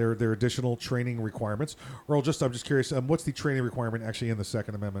their additional training requirements. Earl, I'm just curious, what's the training requirement actually in the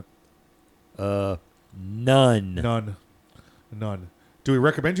Second Amendment? None. Do we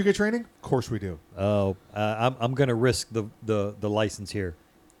recommend you get training? Of course we do. Oh, I'm going to risk the license here.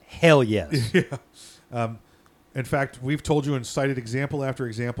 Hell yes. Yeah. In fact, we've told you and cited example after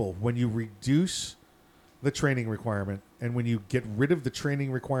example, when you reduce the training requirement and when you get rid of the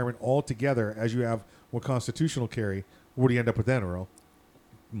training requirement altogether, as you have with constitutional carry, what do you end up with then, Earl?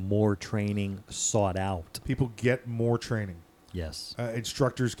 More training sought out. People get more training. Yes.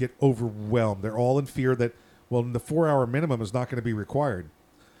 Instructors get overwhelmed. They're all in fear that, well, the 4-hour minimum is not going to be required.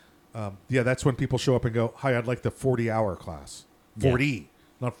 That's when people show up and go, hi, I'd like the 40-hour class. 40,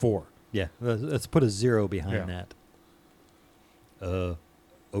 not 4. Yeah, let's put a 0 behind that.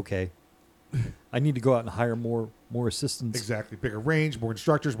 Okay. I need to go out and hire more assistants. Exactly. Bigger range, more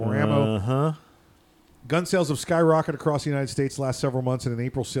instructors, more ammo. Uh-huh. Gun sales have skyrocketed across the United States the last several months, and in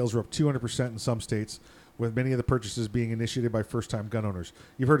April, sales were up 200% in some states, with many of the purchases being initiated by first-time gun owners.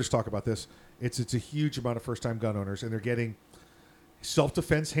 You've heard us talk about this. It's a huge amount of first-time gun owners, and they're getting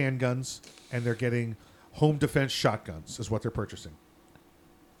self-defense handguns, and they're getting home defense shotguns is what they're purchasing.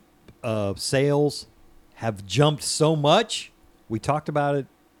 Sales have jumped so much. We talked about it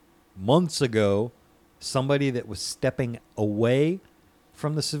months ago. Somebody that was stepping away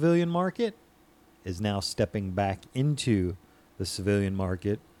from the civilian market is now stepping back into the civilian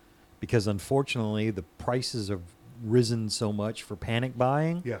market because, unfortunately, the prices have risen so much for panic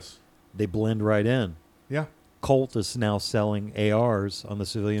buying. Yes. They blend right in. Yeah. Colt is now selling ARs on the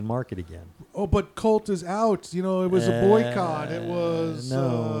civilian market again. Oh, but Colt is out. You know, it was a boycott. It was...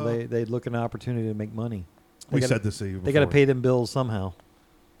 No, they look at an opportunity to make money. Said this to you before. They got to pay them bills somehow.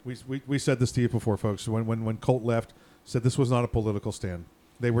 We said this to you before, folks. When Colt left, said this was not a political stand.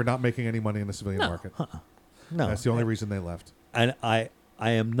 They were not making any money in the civilian market. No. That's the only reason they left. And I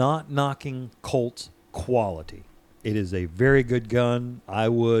am not knocking Colt's quality. It is a very good gun. I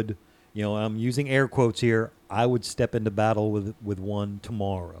would, I'm using air quotes here, I would step into battle with one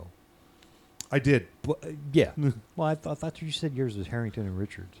tomorrow. I did. But, yeah. Well, I thought you said yours was Harrington and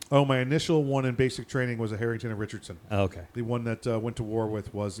Richards. Oh, my initial one in basic training was a Harrington and Richardson. Okay. The one that went to war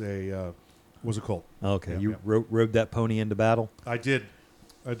with was a Colt. Okay. You rode that pony into battle? I did.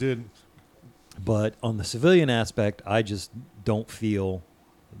 But on the civilian aspect, I just don't feel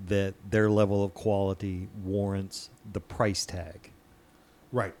that their level of quality warrants the price tag.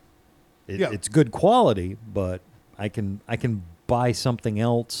 Right. It's good quality, but I can buy something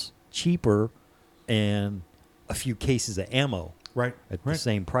else cheaper and a few cases of ammo at the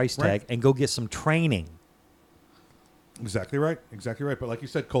same price tag and go get some training. Exactly right. But like you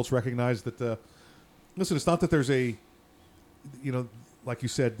said, Colts recognize that listen, it's not that there's a, like you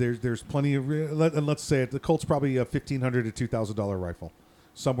said, there's plenty of, and let's say it, the Colt's probably a $1,500 to $2,000 rifle,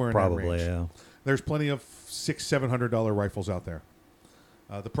 somewhere in that range. Probably, yeah. There's plenty of $600-700 rifles out there.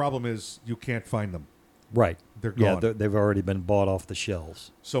 The problem is you can't find them. Right. They're gone. Yeah, they've already been bought off the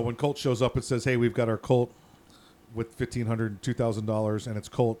shelves. So when Colt shows up and says, hey, we've got our Colt with $1,500, $2,000, and it's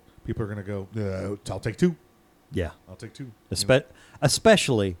Colt, people are going to go, I'll take two. Yeah. I'll take two.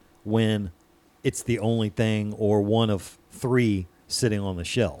 Especially when it's the only thing or one of 3 sitting on the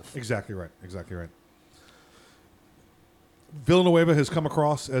shelf. Exactly right. Exactly right. Villanueva has come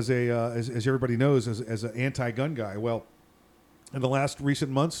across as as everybody knows, as an anti-gun guy. Well, in the last couple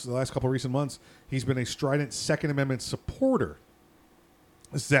of recent months, he's been a strident Second Amendment supporter.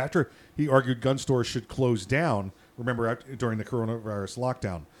 This is after he argued gun stores should close down. Remember, during the coronavirus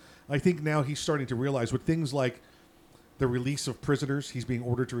lockdown. I think now he's starting to realize with things like the release of prisoners, he's being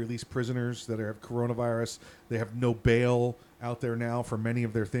ordered to release prisoners that have coronavirus. They have no bail out there now for many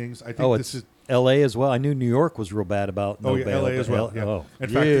of their things. I think this is L.A. as well. I knew New York was real bad about no bail. L.A. as well. Yeah. Oh, in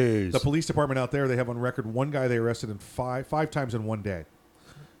fact, the police department out there, they have on record one guy they arrested in five times in one day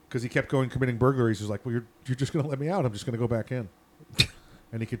because he kept committing burglaries. He's like, well, you're just going to let me out. I'm just going to go back in.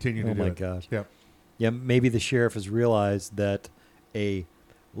 And he continued to do it. Oh, my gosh. Yeah. Yeah, maybe the sheriff has realized that a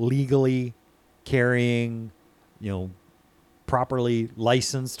legally carrying, properly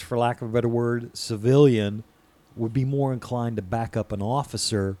licensed, for lack of a better word, civilian would be more inclined to back up an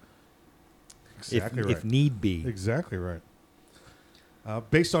officer if need be. Exactly right.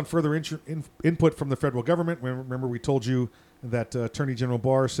 Based on further input from the federal government, remember we told you that Attorney General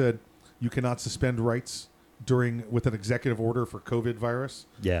Barr said you cannot suspend rights with an executive order for COVID virus.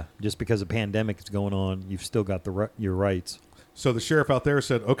 Yeah, just because a pandemic is going on, you've still got your rights. So the sheriff out there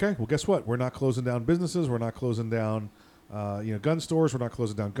said, okay, well, guess what? We're not closing down businesses. We're not closing down gun stores. We're not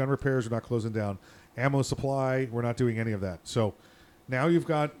closing down gun repairs. We're not closing down ammo supply. We're not doing any of that. So now you've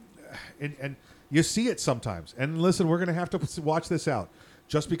got, and you see it sometimes. And listen, we're going to have to watch this out.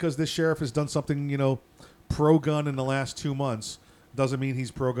 Just because this sheriff has done something, pro-gun in the last 2 months doesn't mean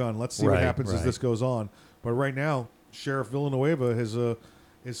he's pro-gun. Let's see what happens as this goes on. But right now, Sheriff Villanueva is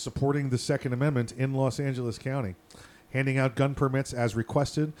supporting the Second Amendment in Los Angeles County, handing out gun permits as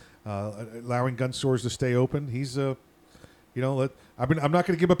requested, allowing gun stores to stay open. He's I'm not going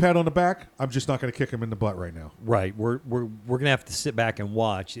to give him a pat on the back. I'm just not going to kick him in the butt right now. Right. We're going to have to sit back and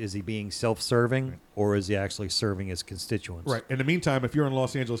watch. Is he being self-serving or is he actually serving his constituents? Right. In the meantime, if you're in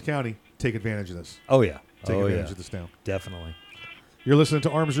Los Angeles County, take advantage of this. Oh yeah. Take advantage of this now. Definitely. You're listening to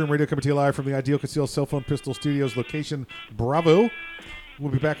Arms Room Radio, coming to you live from the Ideal Concealed Cell Phone Pistol Studios, location Bravo.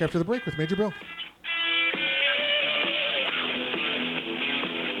 We'll be back after the break with Major Bill.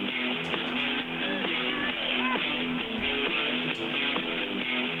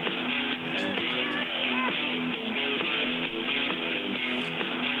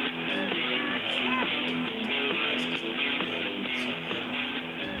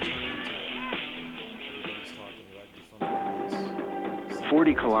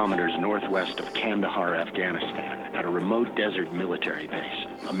 40 kilometers northwest of Kandahar, Afghanistan, at a remote desert military base,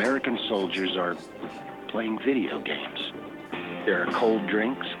 American soldiers are playing video games. There are cold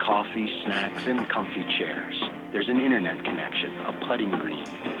drinks, coffee, snacks, and comfy chairs. There's an internet connection, a putting green,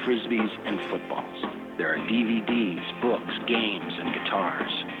 frisbees, and footballs. There are DVDs, books, games, and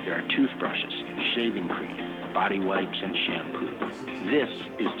guitars. There are toothbrushes, shaving cream, body wipes, and shampoo. This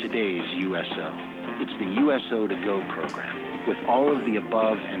is today's USO. It's the USO to Go program, with all of the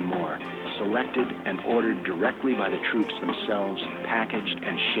above and more, selected and ordered directly by the troops themselves, packaged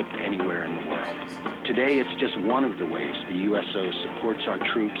and shipped anywhere in the world. Today, it's just one of the ways the USO supports our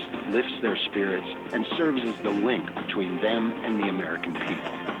troops, lifts their spirits, and serves as the link between them and the American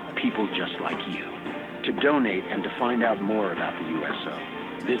people just like you. To donate and to find out more about the USO,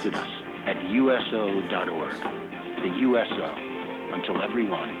 visit us at USO.org. The USO, until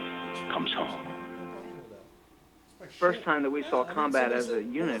everyone comes home. First time that we saw combat as a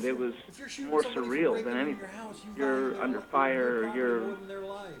unit, it was more surreal than anything. You're under fire, you're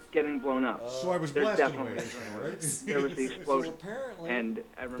getting blown up. So I was There's blasted definitely away. there was the explosion, and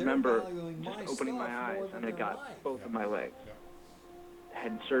I remember just opening my eyes, and it got both of my legs. I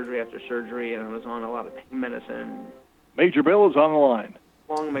had surgery after surgery, and I was on a lot of pain medicine. Major Bill is on the line.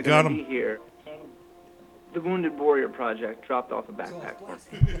 How long am I going to be here? The Wounded Warrior Project dropped off a backpack for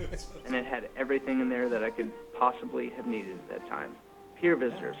me, and it had everything in there that I could possibly have needed at that time. Peer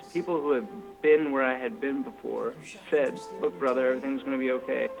visitors, people who have been where I had been before, said, look, brother, everything's going to be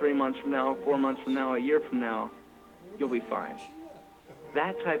okay. 3 months from now, 4 months from now, a year from now, you'll be fine.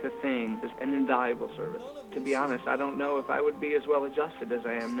 That type of thing is an invaluable service. To be honest, I don't know if I would be as well adjusted as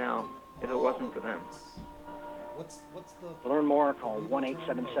I am now if it wasn't for them. To learn more, call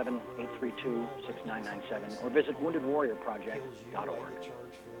 1-877-832-6997 or visit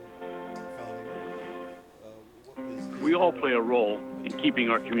woundedwarriorproject.org. We all play a role in keeping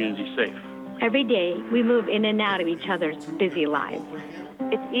our community safe. Every day, we move in and out of each other's busy lives.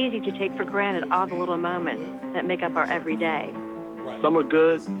 It's easy to take for granted all the little moments that make up our everyday. Some are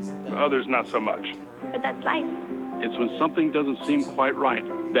good, others not so much. But that's life. It's when something doesn't seem quite right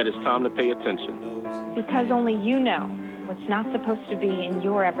that it's time to pay attention. Because only you know what's not supposed to be in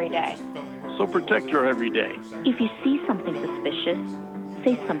your everyday. So protect your everyday. If you see something suspicious,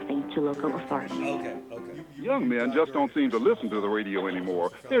 say something to local authorities. Okay. Young men just don't seem to listen to the radio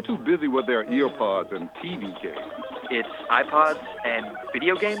anymore. They're too busy with their earpods and TV games. It's iPods and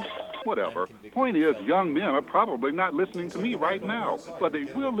video games? Whatever. Point is, young men are probably not listening to me right now, but they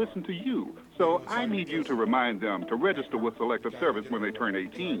will listen to you. So I need you to remind them to register with Selective Service when they turn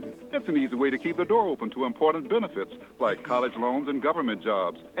 18. It's an easy way to keep the door open to important benefits like college loans and government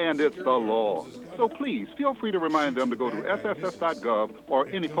jobs, and it's the law. So please, feel free to remind them to go to sss.gov or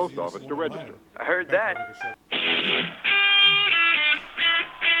any post office to register. I heard that.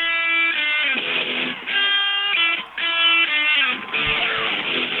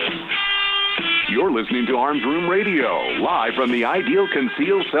 You're listening to Arms Room Radio, live from the Ideal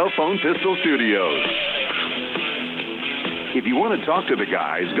Concealed Cell Phone Pistol Studios. If you want to talk to the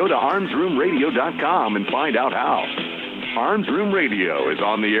guys, go to armsroomradio.com and find out how. Arms Room Radio is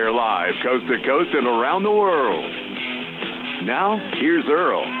on the air live, coast to coast and around the world. Now, here's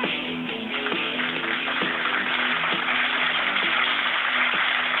Earl.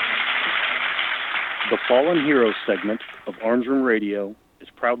 The Fallen Heroes segment of Arms Room Radio is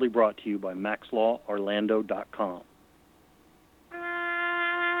proudly brought to you by MaxLawOrlando.com.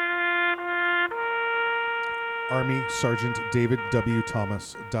 Army Sergeant David W.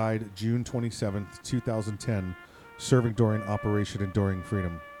 Thomas died June 27, 2010, serving during Operation Enduring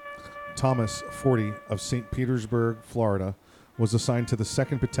Freedom. Thomas, 40, of St. Petersburg, Florida, was assigned to the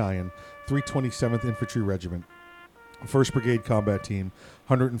 2nd Battalion, 327th Infantry Regiment, 1st Brigade Combat Team,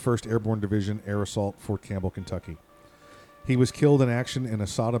 101st Airborne Division, Air Assault, Fort Campbell, Kentucky. He was killed in action in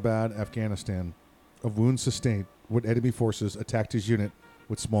Asadabad, Afghanistan, of wounds sustained when enemy forces attacked his unit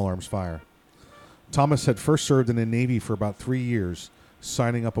with small arms fire. Thomas had first served in the Navy for about 3 years,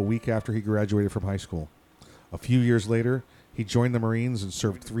 signing up a week after he graduated from high school. A few years later, he joined the Marines and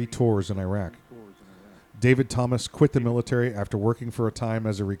served 3 tours in Iraq. David Thomas quit the military after working for a time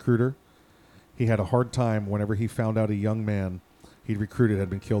as a recruiter. He had a hard time whenever he found out a young man he'd recruited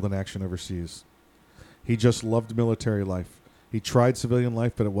had been killed in action overseas. He just loved military life. He tried civilian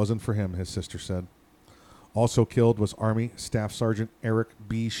life, but it wasn't for him, his sister said. Also killed was Army Staff Sergeant Eric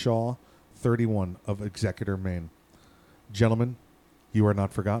B. Shaw, 31, of Exeter, Maine. Gentlemen, you are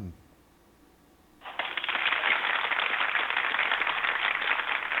not forgotten.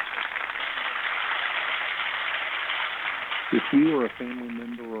 If you or a family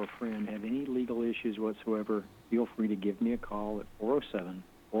member or a friend have any legal issues whatsoever, feel free to give me a call at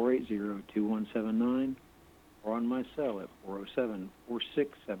 407-480-2179 or on my cell at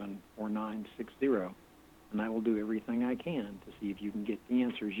 407-467-4960, and I will do everything I can to see if you can get the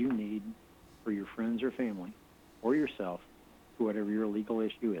answers you need for your friends or family or yourself to whatever your legal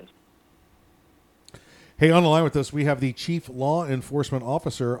issue is. Hey, on the line with us, we have the Chief Law Enforcement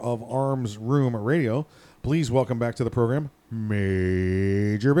Officer of Arms Room Radio. Please welcome back to the program,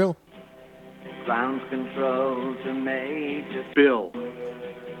 Major Bill. Ground control to Major Bill.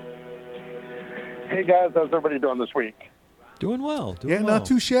 Hey, guys, how's everybody doing this week? Doing well. Not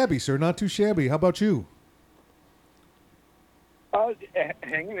too shabby, sir. Not too shabby. How about you?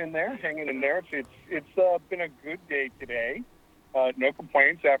 Hanging in there. It's been a good day today. No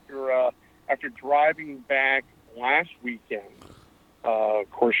complaints after driving back last weekend. Of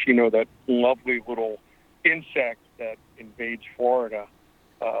course, you know that lovely little insect that invades Florida.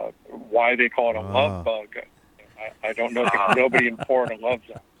 Why they call it a love bug, I don't know. Because nobody in Florida loves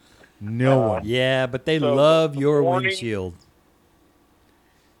them. No one. Yeah, but they love your windshield.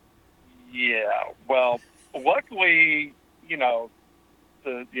 Yeah. Well, luckily, the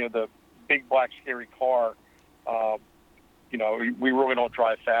big black scary car. We really don't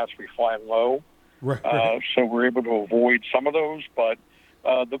drive fast. We fly low. Right. So we're able to avoid some of those. But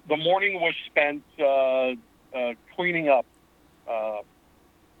the morning was spent cleaning up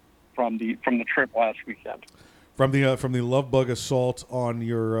from the trip last weekend. From the love bug assault on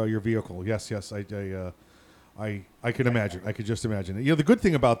your vehicle. Yes, I can imagine. I could just imagine. The good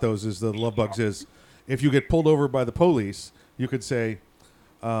thing about those is the love bugs is if you get pulled over by the police, you could say,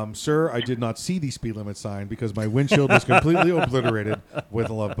 sir, I did not see the speed limit sign because my windshield was completely obliterated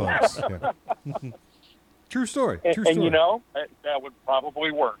with love bugs. Yeah. True story. And that would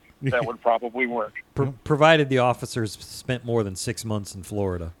probably work. Provided the officers spent more than 6 months in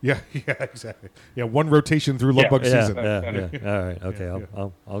Florida. Yeah, exactly. Yeah, one rotation through love bug season. Yeah. All right. Okay,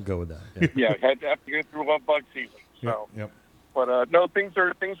 I'll go with that. Yeah, had to get through love bug season. So. Yep. But no, things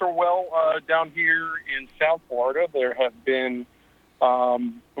are well down here in South Florida. There have been,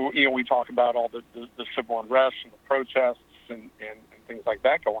 we talk about all the civil unrest and the protests and things like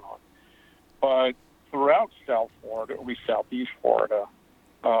that going on. But throughout South Florida, at least Southeast Florida,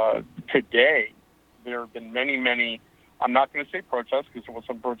 today, there have been many, I'm not going to say protests because there was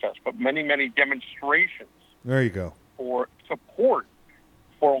some protests, but many demonstrations There you go. for support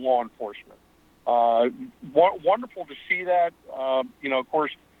for law enforcement. Wonderful to see that. Of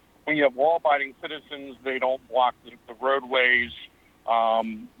course, when you have law-abiding citizens, they don't block the roadways.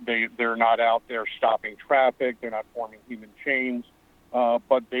 They're not out there stopping traffic. They're not forming human chains.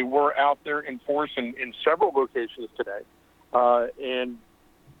 But they were out there in force in several locations today. And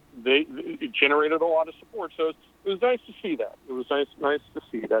it generated a lot of support. So it was nice to see that. It was nice to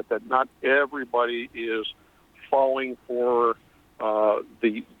see that not everybody is falling for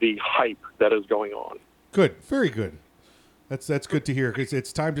the hype that is going on. Good, very good. That's good to hear because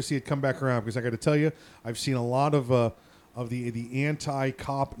it's time to see it come back around. Because I got to tell you, I've seen a lot of the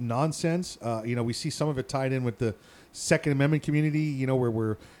anti-cop nonsense. We see some of it tied in with the Second Amendment community.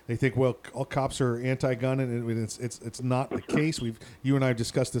 Where they think, well, all cops are anti-gun, and it's not the case. You and I have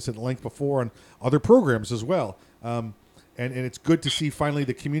discussed this at length before on other programs as well. And it's good to see finally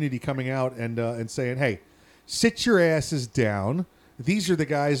the community coming out and saying, hey, sit your asses down. These are the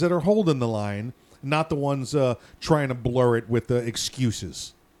guys that are holding the line, not the ones trying to blur it with the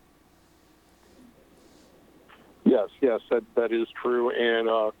excuses. Yes, that is true.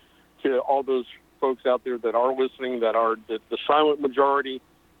 And to all those folks out there that are listening, that are the silent majority,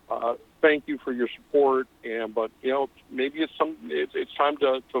 thank you for your support. But maybe it's time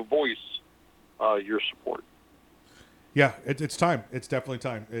to voice your support. Yeah, it's time. It's definitely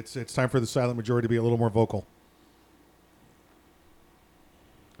time. It's time for the silent majority to be a little more vocal.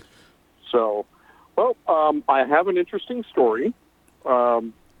 So, I have an interesting story.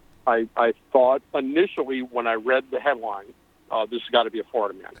 I thought initially when I read the headline, this has got to be a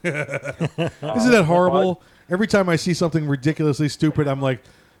Florida man. Isn't that horrible? Every time I see something ridiculously stupid, I'm like,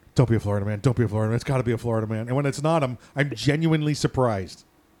 don't be a Florida man. Don't be a Florida man. It's got to be a Florida man. And when it's not, I'm genuinely surprised.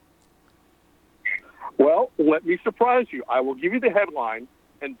 Well, let me surprise you. I will give you the headline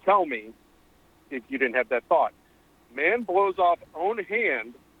and tell me if you didn't have that thought. Man blows off own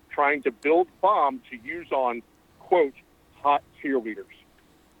hand trying to build bomb to use on, quote, hot cheerleaders.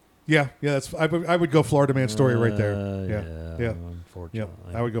 Yeah, that's. I would go Florida man story right there. Yeah.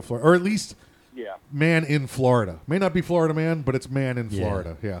 Unfortunately, I would go Florida, or at least Yeah. man in Florida. May not be Florida man, but it's man in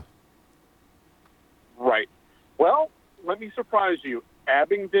Florida. Yeah. Right. Well, let me surprise you.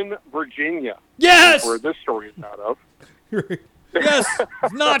 Abingdon, Virginia. Yes! Where this story is out of. Yes,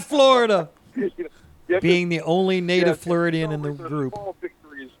 it's not Florida. Yeah, Being the only native Floridian in the group. Small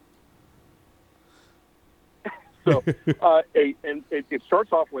victories. So, it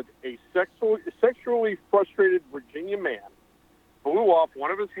starts off with a sexually frustrated Virginia man blew off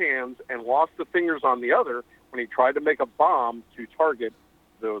one of his hands and lost the fingers on the other when he tried to make a bomb to target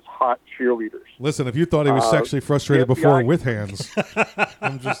those hot cheerleaders. Listen, if you thought he was sexually frustrated before with hands,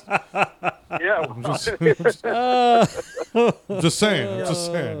 I'm just. Yeah, I'm just saying.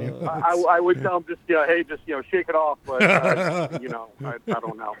 You know, I would tell him just shake it off, but I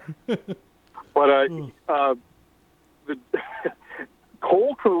don't know. But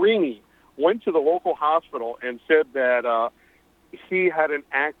Cole Carini went to the local hospital and said that he had an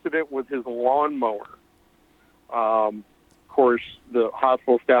accident with his lawnmower. Of course, the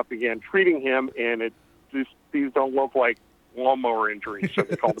hospital staff began treating him, and these don't look like lawnmower injuries, so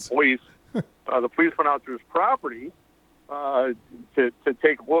they called the police. The police went out to his property to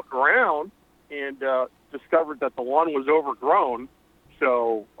take a look around and discovered that the lawn was overgrown.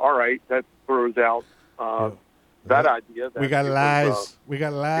 So, all right, that throws out that idea. That we got lies. We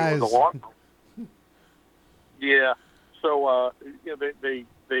got lies. It was a lawnmower. Yeah. So they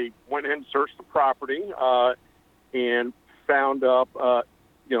went in and searched the property and found up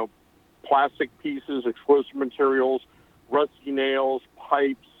plastic pieces, explosive materials, rusty nails,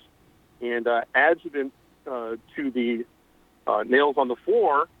 pipes, and adjutant to the nails on the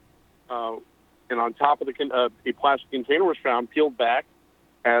floor. And on top of a plastic container was found, peeled back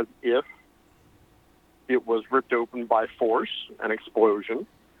as if it was ripped open by force, an explosion.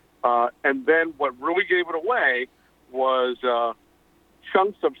 And then what really gave it away was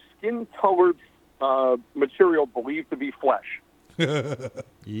chunks of skin-colored material believed to be flesh.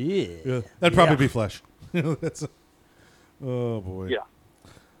 Yeah. That'd probably be flesh. Oh, boy. Yeah.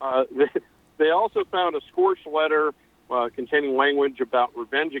 They also found a scorched letter containing language about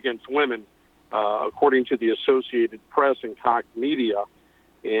revenge against women, according to the Associated Press and Cox Media.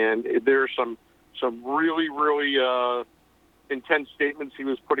 And there's some really, really intense statements he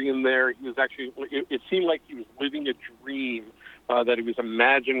was putting in there. He was actually, it seemed like he was living a dream, that he was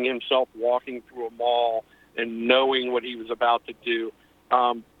imagining himself walking through a mall and knowing what he was about to do.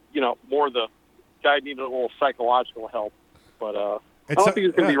 More the guy needed a little psychological help, but I It's don't a- think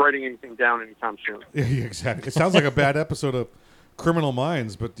he's going to be writing anything down anytime soon. Yeah, exactly. It sounds like a bad episode of Criminal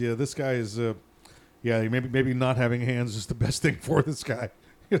Minds, but yeah, this guy is, maybe not having hands is the best thing for this guy.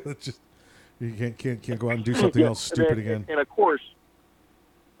 It's just you can't go out and do something Yeah, else stupid again. And of course,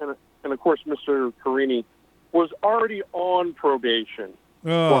 Mr. Carini was already on probation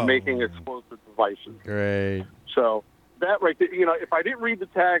for making explosive devices. Great. So that right there, if I didn't read the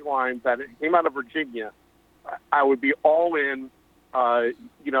tagline that it came out of Virginia, I would be all in. Bet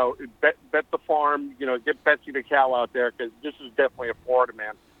the farm. Get Betsy the cow out there because this is definitely a Florida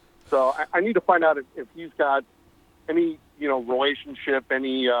man. So I need to find out if he's got any relationship,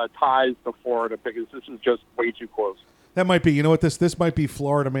 any ties to Florida because this is just way too close. That might be. You know what? This might be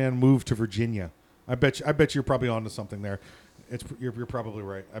Florida man moved to Virginia. I bet you're probably onto something there. You're probably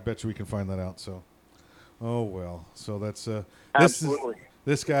right. I bet you we can find that out. So, oh well. So that's Absolutely.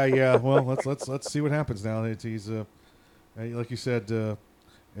 This guy. Yeah. Well, let's see what happens now. He's like you said.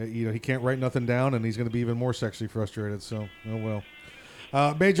 He can't write nothing down, and he's going to be even more sexually frustrated. So, oh well.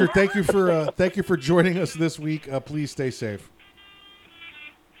 Major, thank you for joining us this week. Please stay safe.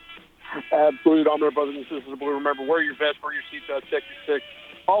 Absolutely. All my brothers and sisters, remember, wear your vest, wear your seatbelt, check your stick.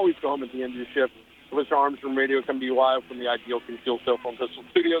 Always go home at the end of your shift. Listen to Arms Room Radio, coming to you live from the Ideal Concealed Cell Phone Pistol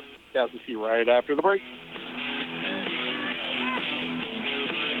Studios. Guys, we'll see you right after the break.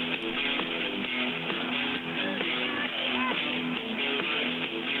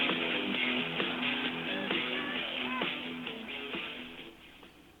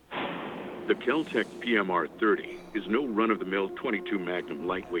 The Kel-Tec PMR-30 is no run-of-the-mill .22 Magnum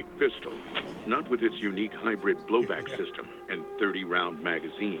lightweight pistol, not with its unique hybrid blowback system and 30-round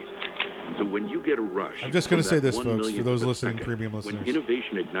magazine. So when you get a rush, I'm just going to say this, 1 folks, for millionth those of a listening, second, premium when listeners.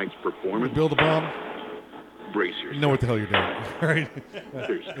 innovation ignites performance, Build a bomb. brace yourself. You know what the hell you're doing, right?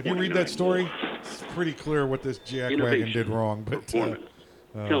 There's If you read 29 that story, it's pretty clear what this jackwagon Innovation, did wrong. But performance,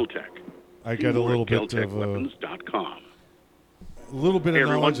 Kel-Tec. I got a little bit of KelTecWeapons.com. a little bit Hey, of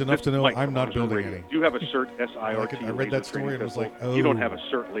everyone, knowledge enough this to is know Mike I'm from not Arms Room building Radio. any. You have a CERT SIRT. I read that story and it was like, oh, you don't have a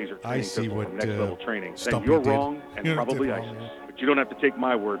CERT laser training I see pistol what from Next Level Training. Then Stumpy you're did. wrong and You probably did ISIS. wrong, yeah. But you don't have to take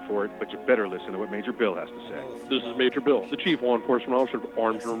my word for it, but you better listen to what Major Bill has to say. This is Major Bill, the Chief Law Enforcement Officer of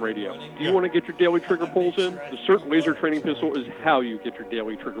Arms Room Radio. Do you want to get your daily trigger pulls in? The CERT Laser Training Pistol is how you get your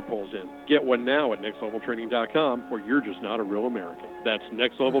daily trigger pulls in. Get one now at nextleveltraining.com, or you're just not a real American. That's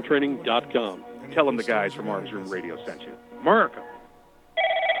nextleveltraining.com. Tell them the guys from Arms Room Radio sent you. America.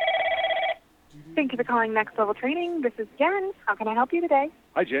 Thank you for calling Next Level Training. This is Jen. How can I help you today?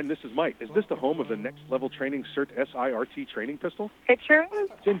 Hi, Jen. This is Mike. Is this the home of the Next Level Training CERT SIRT training pistol? It sure is.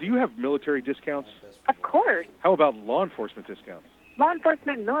 Jen, do you have military discounts? Of course. How about law enforcement discounts? Law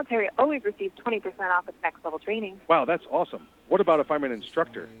enforcement and military always receive 20% off at Next Level Training. Wow, that's awesome. What about if I'm an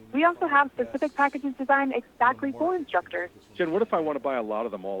instructor? We also have specific packages designed exactly for instructors. Jen, what if I want to buy a lot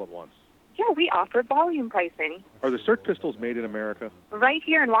of them all at once? Yeah, we offer volume pricing. Are the CERT pistols made in America? Right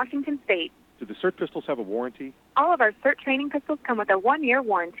here in Washington State. Do the CERT pistols have a warranty? All of our CERT training pistols come with a 1-year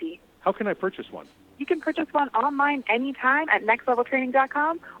warranty. How can I purchase one? You can purchase one online anytime at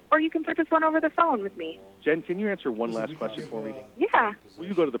nextleveltraining.com, or you can purchase one over the phone with me. Jen, can you answer one last question for me? Yeah, Will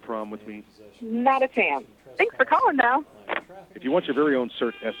you go to the prom with me? not a chance. Thanks for calling, though. If you want your very own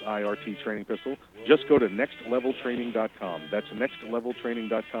CERT SIRT training pistol, just go to nextleveltraining.com. That's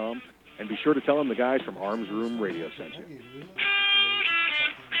nextleveltraining.com. And be sure to tell them the guys from Arms Room Radio sent you.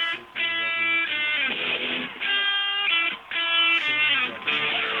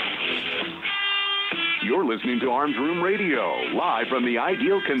 You're listening to Arms Room Radio, live from the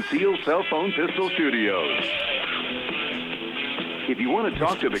Ideal Concealed Cell Phone Pistol Studios. If you want to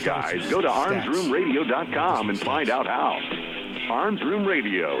talk to the guys, go to armsroomradio.com and find out how. Arms Room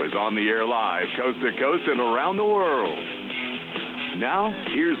Radio is on the air live, coast to coast and around the world. Now,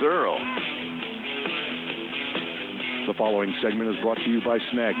 here's Earl. The following segment is brought to you by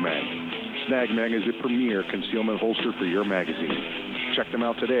Snag Mag. Snag Mag is a premier concealment holster for your magazine. Check them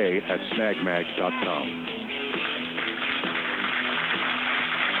out today at snagmag.com.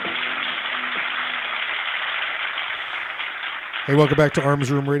 Hey, welcome back to Arms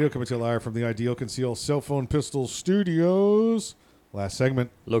Room Radio, coming to you live from the Ideal Conceal Cell Phone Pistol Studios. Last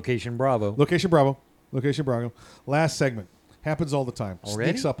segment. Location Bravo. Location Bravo. Location Bravo. Last segment. Happens all the time.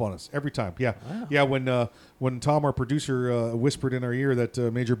 Already? Sneaks up on us every time. Yeah. Wow. Yeah, when Tom, our producer, whispered in our ear that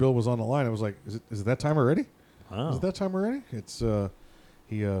Major Bill was on the line, I was like, is it that time already? Wow. Is it that time already? It's it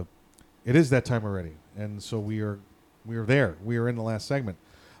is that time already. And so we are there. We are in the last segment.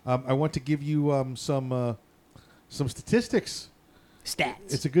 I want to give you some statistics.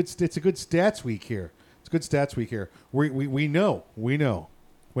 Stats. It's a good stats week here. It's a good stats week here. We know.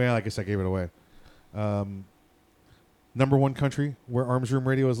 Well, I guess I gave it away. Number one country where Arms Room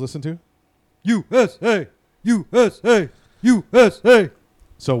Radio is listened to? USA! USA! USA!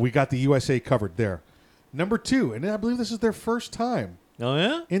 So we got the USA covered there. Number 2, and I believe this is their first time. Oh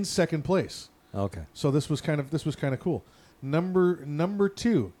yeah? In second place. Okay. So this was kind of cool. Number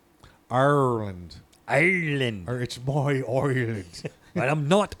 2, Ireland. Ireland. Or it's my island. But I'm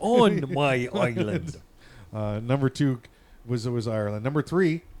not on my island. Number 2 was Ireland. Number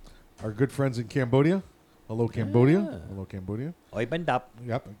 3, our good friends in Cambodia. Hello, Cambodia. Hello, Cambodia. Oi, bend up.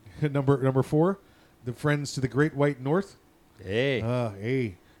 Yep. Number 4, the friends to the Great White North. Hey.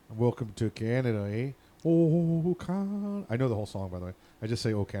 Hey. Welcome to Canada, eh? Oh, Canada. I know the whole song, by the way. I just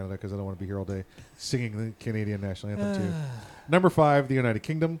say, oh, Canada, because I don't want to be here all day singing the Canadian national anthem, too. Number 5, the United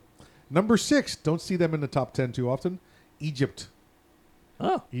Kingdom. Number 6, don't see them in the top 10 too often, Egypt.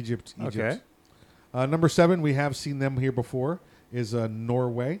 Oh. Egypt. Okay. Number 7, we have seen them here before, is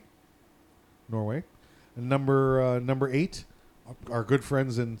Norway. And number 8, our good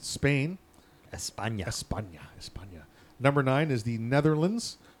friends in Spain. España. Number 9 is the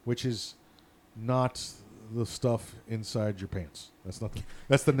Netherlands, which is not the stuff inside your pants.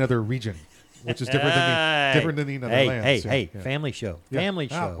 That's the nether region, which is different than the Netherlands. Hey, family show. Family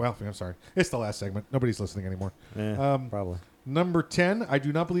show. Well, I'm sorry. It's the last segment. Nobody's listening anymore. Probably. Number 10, I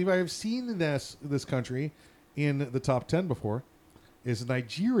do not believe I have seen this country in the top 10 before, is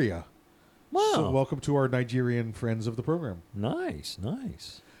Nigeria. Wow. So welcome to our Nigerian friends of the program. Nice.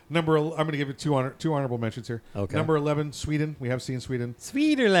 I'm going to give you two honorable mentions here. Okay. Number 11, Sweden. We have seen Sweden.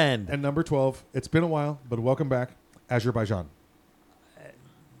 Swederland. And number 12, it's been a while, but welcome back, Azerbaijan.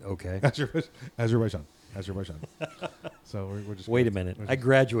 Okay. Azerbaijan. So we're just. Wait a minute. I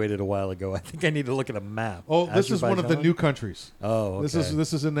graduated a while ago. I think I need to look at a map. Oh, this is one of the new countries. Oh, okay.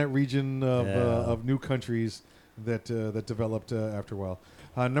 This is in that region of new countries that developed after a while.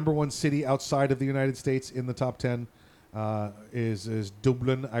 Number 1 city outside of the United States in the top 10 is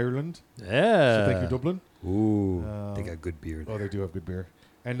Dublin, Ireland. Yeah. So thank you, Dublin. Ooh, they got good beer there. Oh, they do have good beer.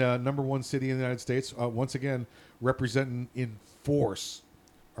 And number 1 city in the United States, once again, representing in force,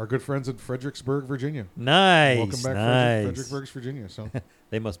 our good friends in Fredericksburg, Virginia. Nice. Welcome back, nice. Fredericksburg, Virginia. So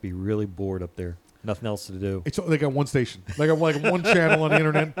they must be really bored up there. Nothing else to do. They got one station. They got like one channel on the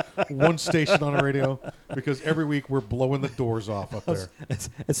internet, one station on the radio, because every week we're blowing the doors off up there.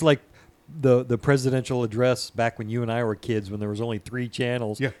 It's like the presidential address back when you and I were kids, when there was only 3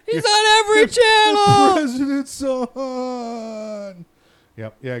 channels. Yeah. He's on every channel. President's son.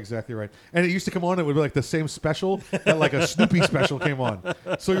 Yep. Yeah, exactly right. And it used to come on. It would be like the same special that like a Snoopy special came on.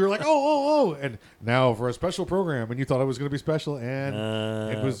 So you're like, oh, and now for a special program, and you thought it was going to be special, and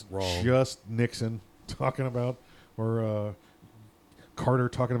it was wrong. Just Nixon talking about, or Carter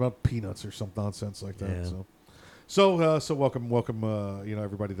talking about peanuts or some nonsense like that. Yeah. So welcome,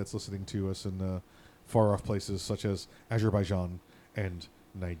 everybody that's listening to us in far off places such as Azerbaijan and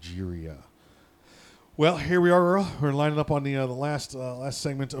Nigeria. Well, here we are, Earl. We're lining up on the last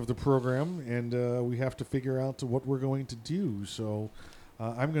segment of the program, and we have to figure out what we're going to do. So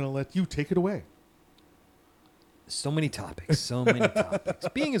I'm going to let you take it away. So many topics.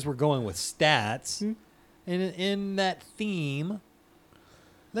 Being as we're going with stats, and in that theme,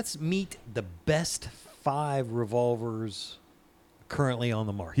 let's meet the best 5 revolvers currently on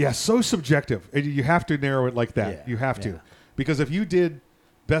the market. Yeah, so subjective. And you have to narrow it like that. Yeah, you have to. Because if you did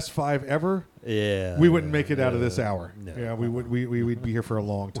best 5 ever, we wouldn't make it out of this hour. No. Yeah, we'd be here for a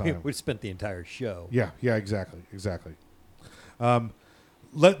long time. We'd spent the entire show. Yeah, exactly.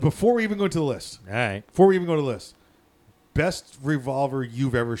 Before we even go to the list. All right. Before we even go to the list, best revolver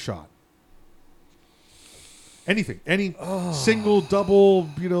you've ever shot. Anything. Any single, double,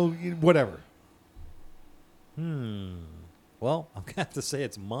 whatever. Well, I'm going to have to say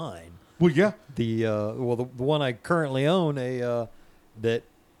it's mine. Well, yeah. The one I currently own, that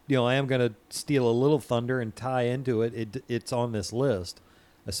I am going to steal a little thunder and tie into it. It's on this list.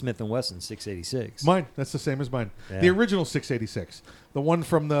 A Smith & Wesson 686. Mine. That's the same as mine. Yeah. The original 686. The one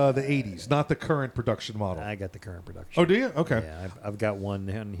from the 80s, not the current production model. I got the current production. Oh, do you? Okay. Yeah, I've got one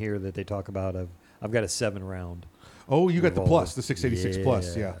in here that they talk about. I've got a 7-round. Oh, you got the revolver. Plus, the 686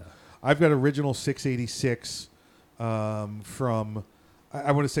 Plus. Yeah. I've got original 686 from,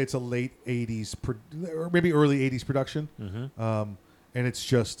 I want to say it's a late 80s, or maybe early 80s production. Mm-hmm. And it's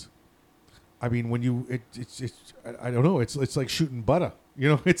just, I mean, when I don't know, it's like shooting butter.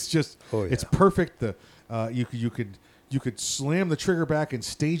 It's just, it's perfect. You could slam the trigger back and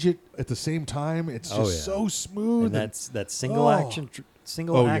stage it at the same time. It's just so smooth. And that's that single action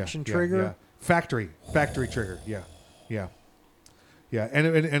trigger. Yeah. Factory trigger. Yeah.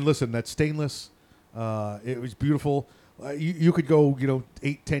 And listen, that stainless, it was beautiful. You could go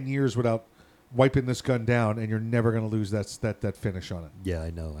 8-10 years without wiping this gun down, and you're never going to lose that finish on it. Yeah,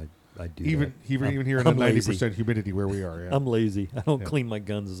 I know. I do. Even here in the 90% humidity where we are. Yeah. I'm lazy. I don't clean my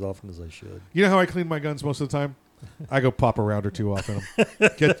guns as often as I should. You know how I clean my guns most of the time? I go pop a round or two off in them.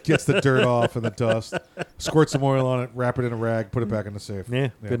 Gets the dirt off and the dust. Squirt some oil on it. Wrap it in a rag. Put it back in the safe. Yeah,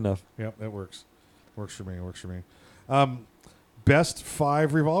 good enough. Yep, that works. Works for me. Best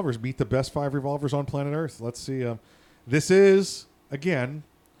 5 revolvers. Meet the best 5 revolvers on planet Earth. Let's see. This is, again,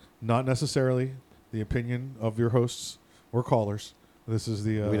 not necessarily the opinion of your hosts or callers. This is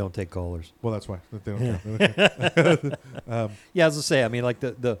the... we don't take callers. Well, that's why. They don't care. Yeah, as I say, I mean, like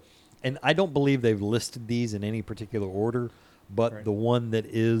the and I don't believe they've listed these in any particular order, but the one that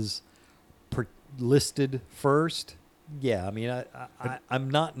is listed first, yeah, I mean, I'm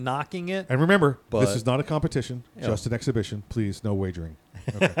not knocking it. And remember, but, this is not a competition, just an exhibition. Please, no wagering.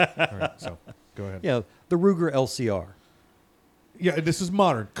 Okay. All right, so go ahead. Yeah, the Ruger LCR. Yeah, this is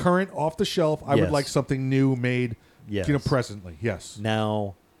modern, current, off the shelf. I would like something new made, presently. Yes.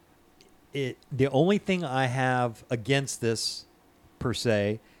 Now, the only thing I have against this, per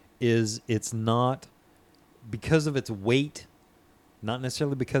se, is it's not because of its weight, not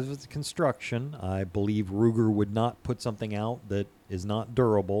necessarily because of its construction. I believe Ruger would not put something out that is not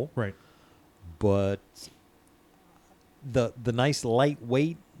durable. Right. But the nice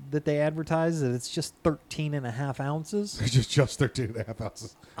lightweight that they advertise, that it's just 13.5 ounces. just 13.5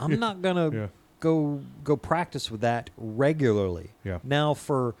 ounces. I'm not gonna go practice with that regularly. Yeah. Now,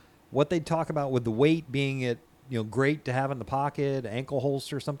 for what they talk about with the weight being great to have in the pocket, ankle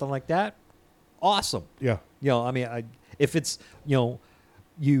holster, something like that, awesome. Yeah. I mean, if it's in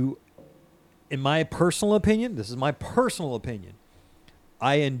my personal opinion, this is my personal opinion,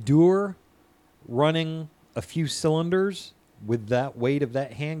 I endure running a few cylinders with that weight of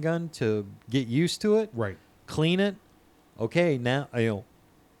that handgun to get used to it. Right. Clean it. Okay, now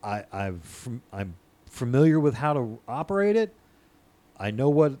I'm familiar with how to operate it. I know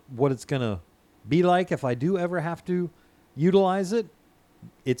what it's gonna be like if I do ever have to utilize it.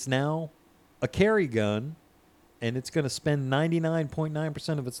 It's now a carry gun, and it's going to spend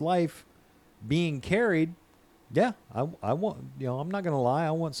 99.9% of its life being carried. Yeah, I want, I'm not going to lie,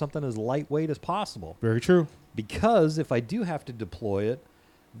 I want something as lightweight as possible. Very true. Because if I do have to deploy it,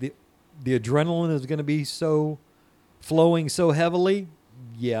 the adrenaline is going to be flowing so heavily,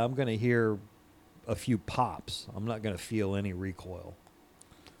 yeah, I'm going to hear a few pops. I'm not going to feel any recoil.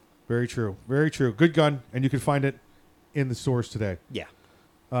 Very true. Very true. Good gun, and you can find it in the stores today. Yeah.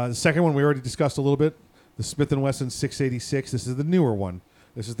 The second one we already discussed a little bit, the Smith & Wesson 686. This is the newer one.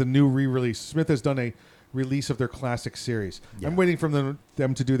 This is the new re-release. Smith has done a release of their classic series. Yeah. I'm waiting for them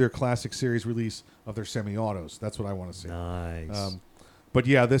to do their classic series release of their semi-autos. That's what I want to see. Nice. But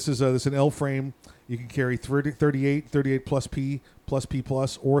yeah, this is an L frame. You can carry 38 plus P, or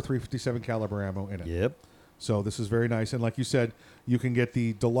 357 caliber ammo in it. Yep. So this is very nice. And like you said, you can get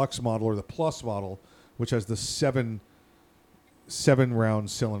the deluxe model or the plus model, which has the seven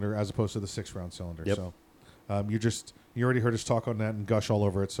round cylinder as opposed to the 6 round cylinder. Yep. So you already heard us talk on that and gush all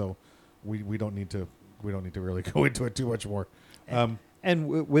over it. So we don't need to really go into it too much more. And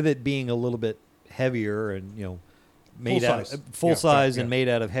with it being a little bit heavier and made full size and made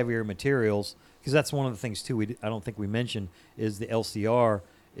out of heavier materials, because that's one of the things too. I don't think we mentioned is the LCR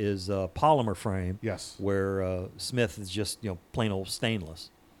is a polymer frame. Yes. Where Smith is just plain old stainless,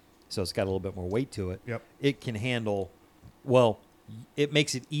 so it's got a little bit more weight to it. Yep. It can handle. Well, it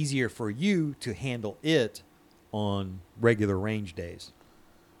makes it easier for you to handle it on regular range days.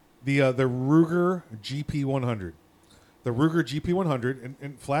 The Ruger GP100. The Ruger GP100,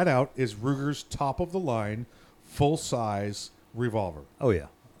 and flat out, is Ruger's top of the line, full size revolver. Oh yeah,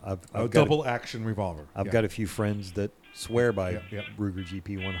 I've double action revolver. I've got a few friends that swear by Ruger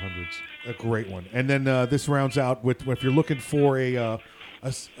GP100s. A great one. And then this rounds out with, if you're looking for a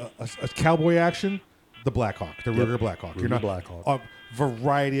cowboy action, the Blackhawk, the Ruger Blackhawk. Ruger Blackhawk. A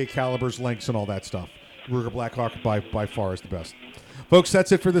variety of calibers, lengths, and all that stuff. Ruger Blackhawk by far is the best. Folks,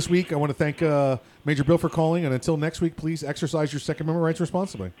 that's it for this week. I want to thank Major Bill for calling, and until next week, please exercise your Second Amendment rights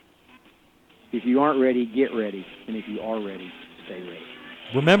responsibly. If you aren't ready, get ready. And if you are ready, stay ready.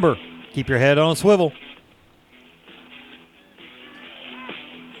 Remember, keep your head on a swivel.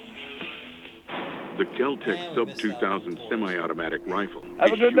 The Kel-Tec Sub-2000 semi-automatic rifle.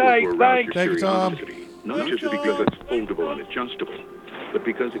 Have a good day. Thanks. Thank you, Tom. Not just because it's foldable and adjustable, but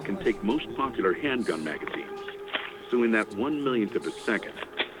because it can take most popular handgun magazines. So in that 1 millionth of a second,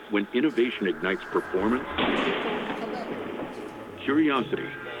 when innovation ignites performance, curiosity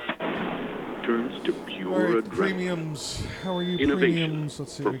turns to pure adrenaline. Premiums. How are you, Innovation, premiums?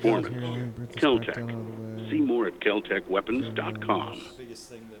 Let's see performance, what we got here. Kel-Tec. See more at keltecweapons.com. obvious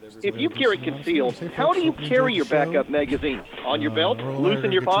thing that everybody... If you carry concealed, how do you carry your backup magazine? On your belt? Loose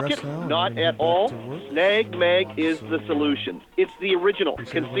in your pocket? Not at all? Snag Mag is the solution. It's the original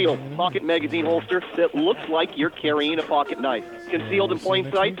concealed pocket magazine holster that looks like you're carrying a pocket knife. Concealed in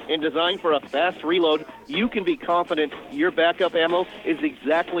plain sight and designed for a fast reload, you can be confident your backup ammo is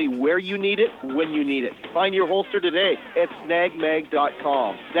exactly where you need it when you need it. Find your holster today at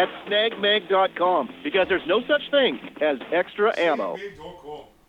snagmag.com. That's snagmag.com, because there's no such thing as extra ammo.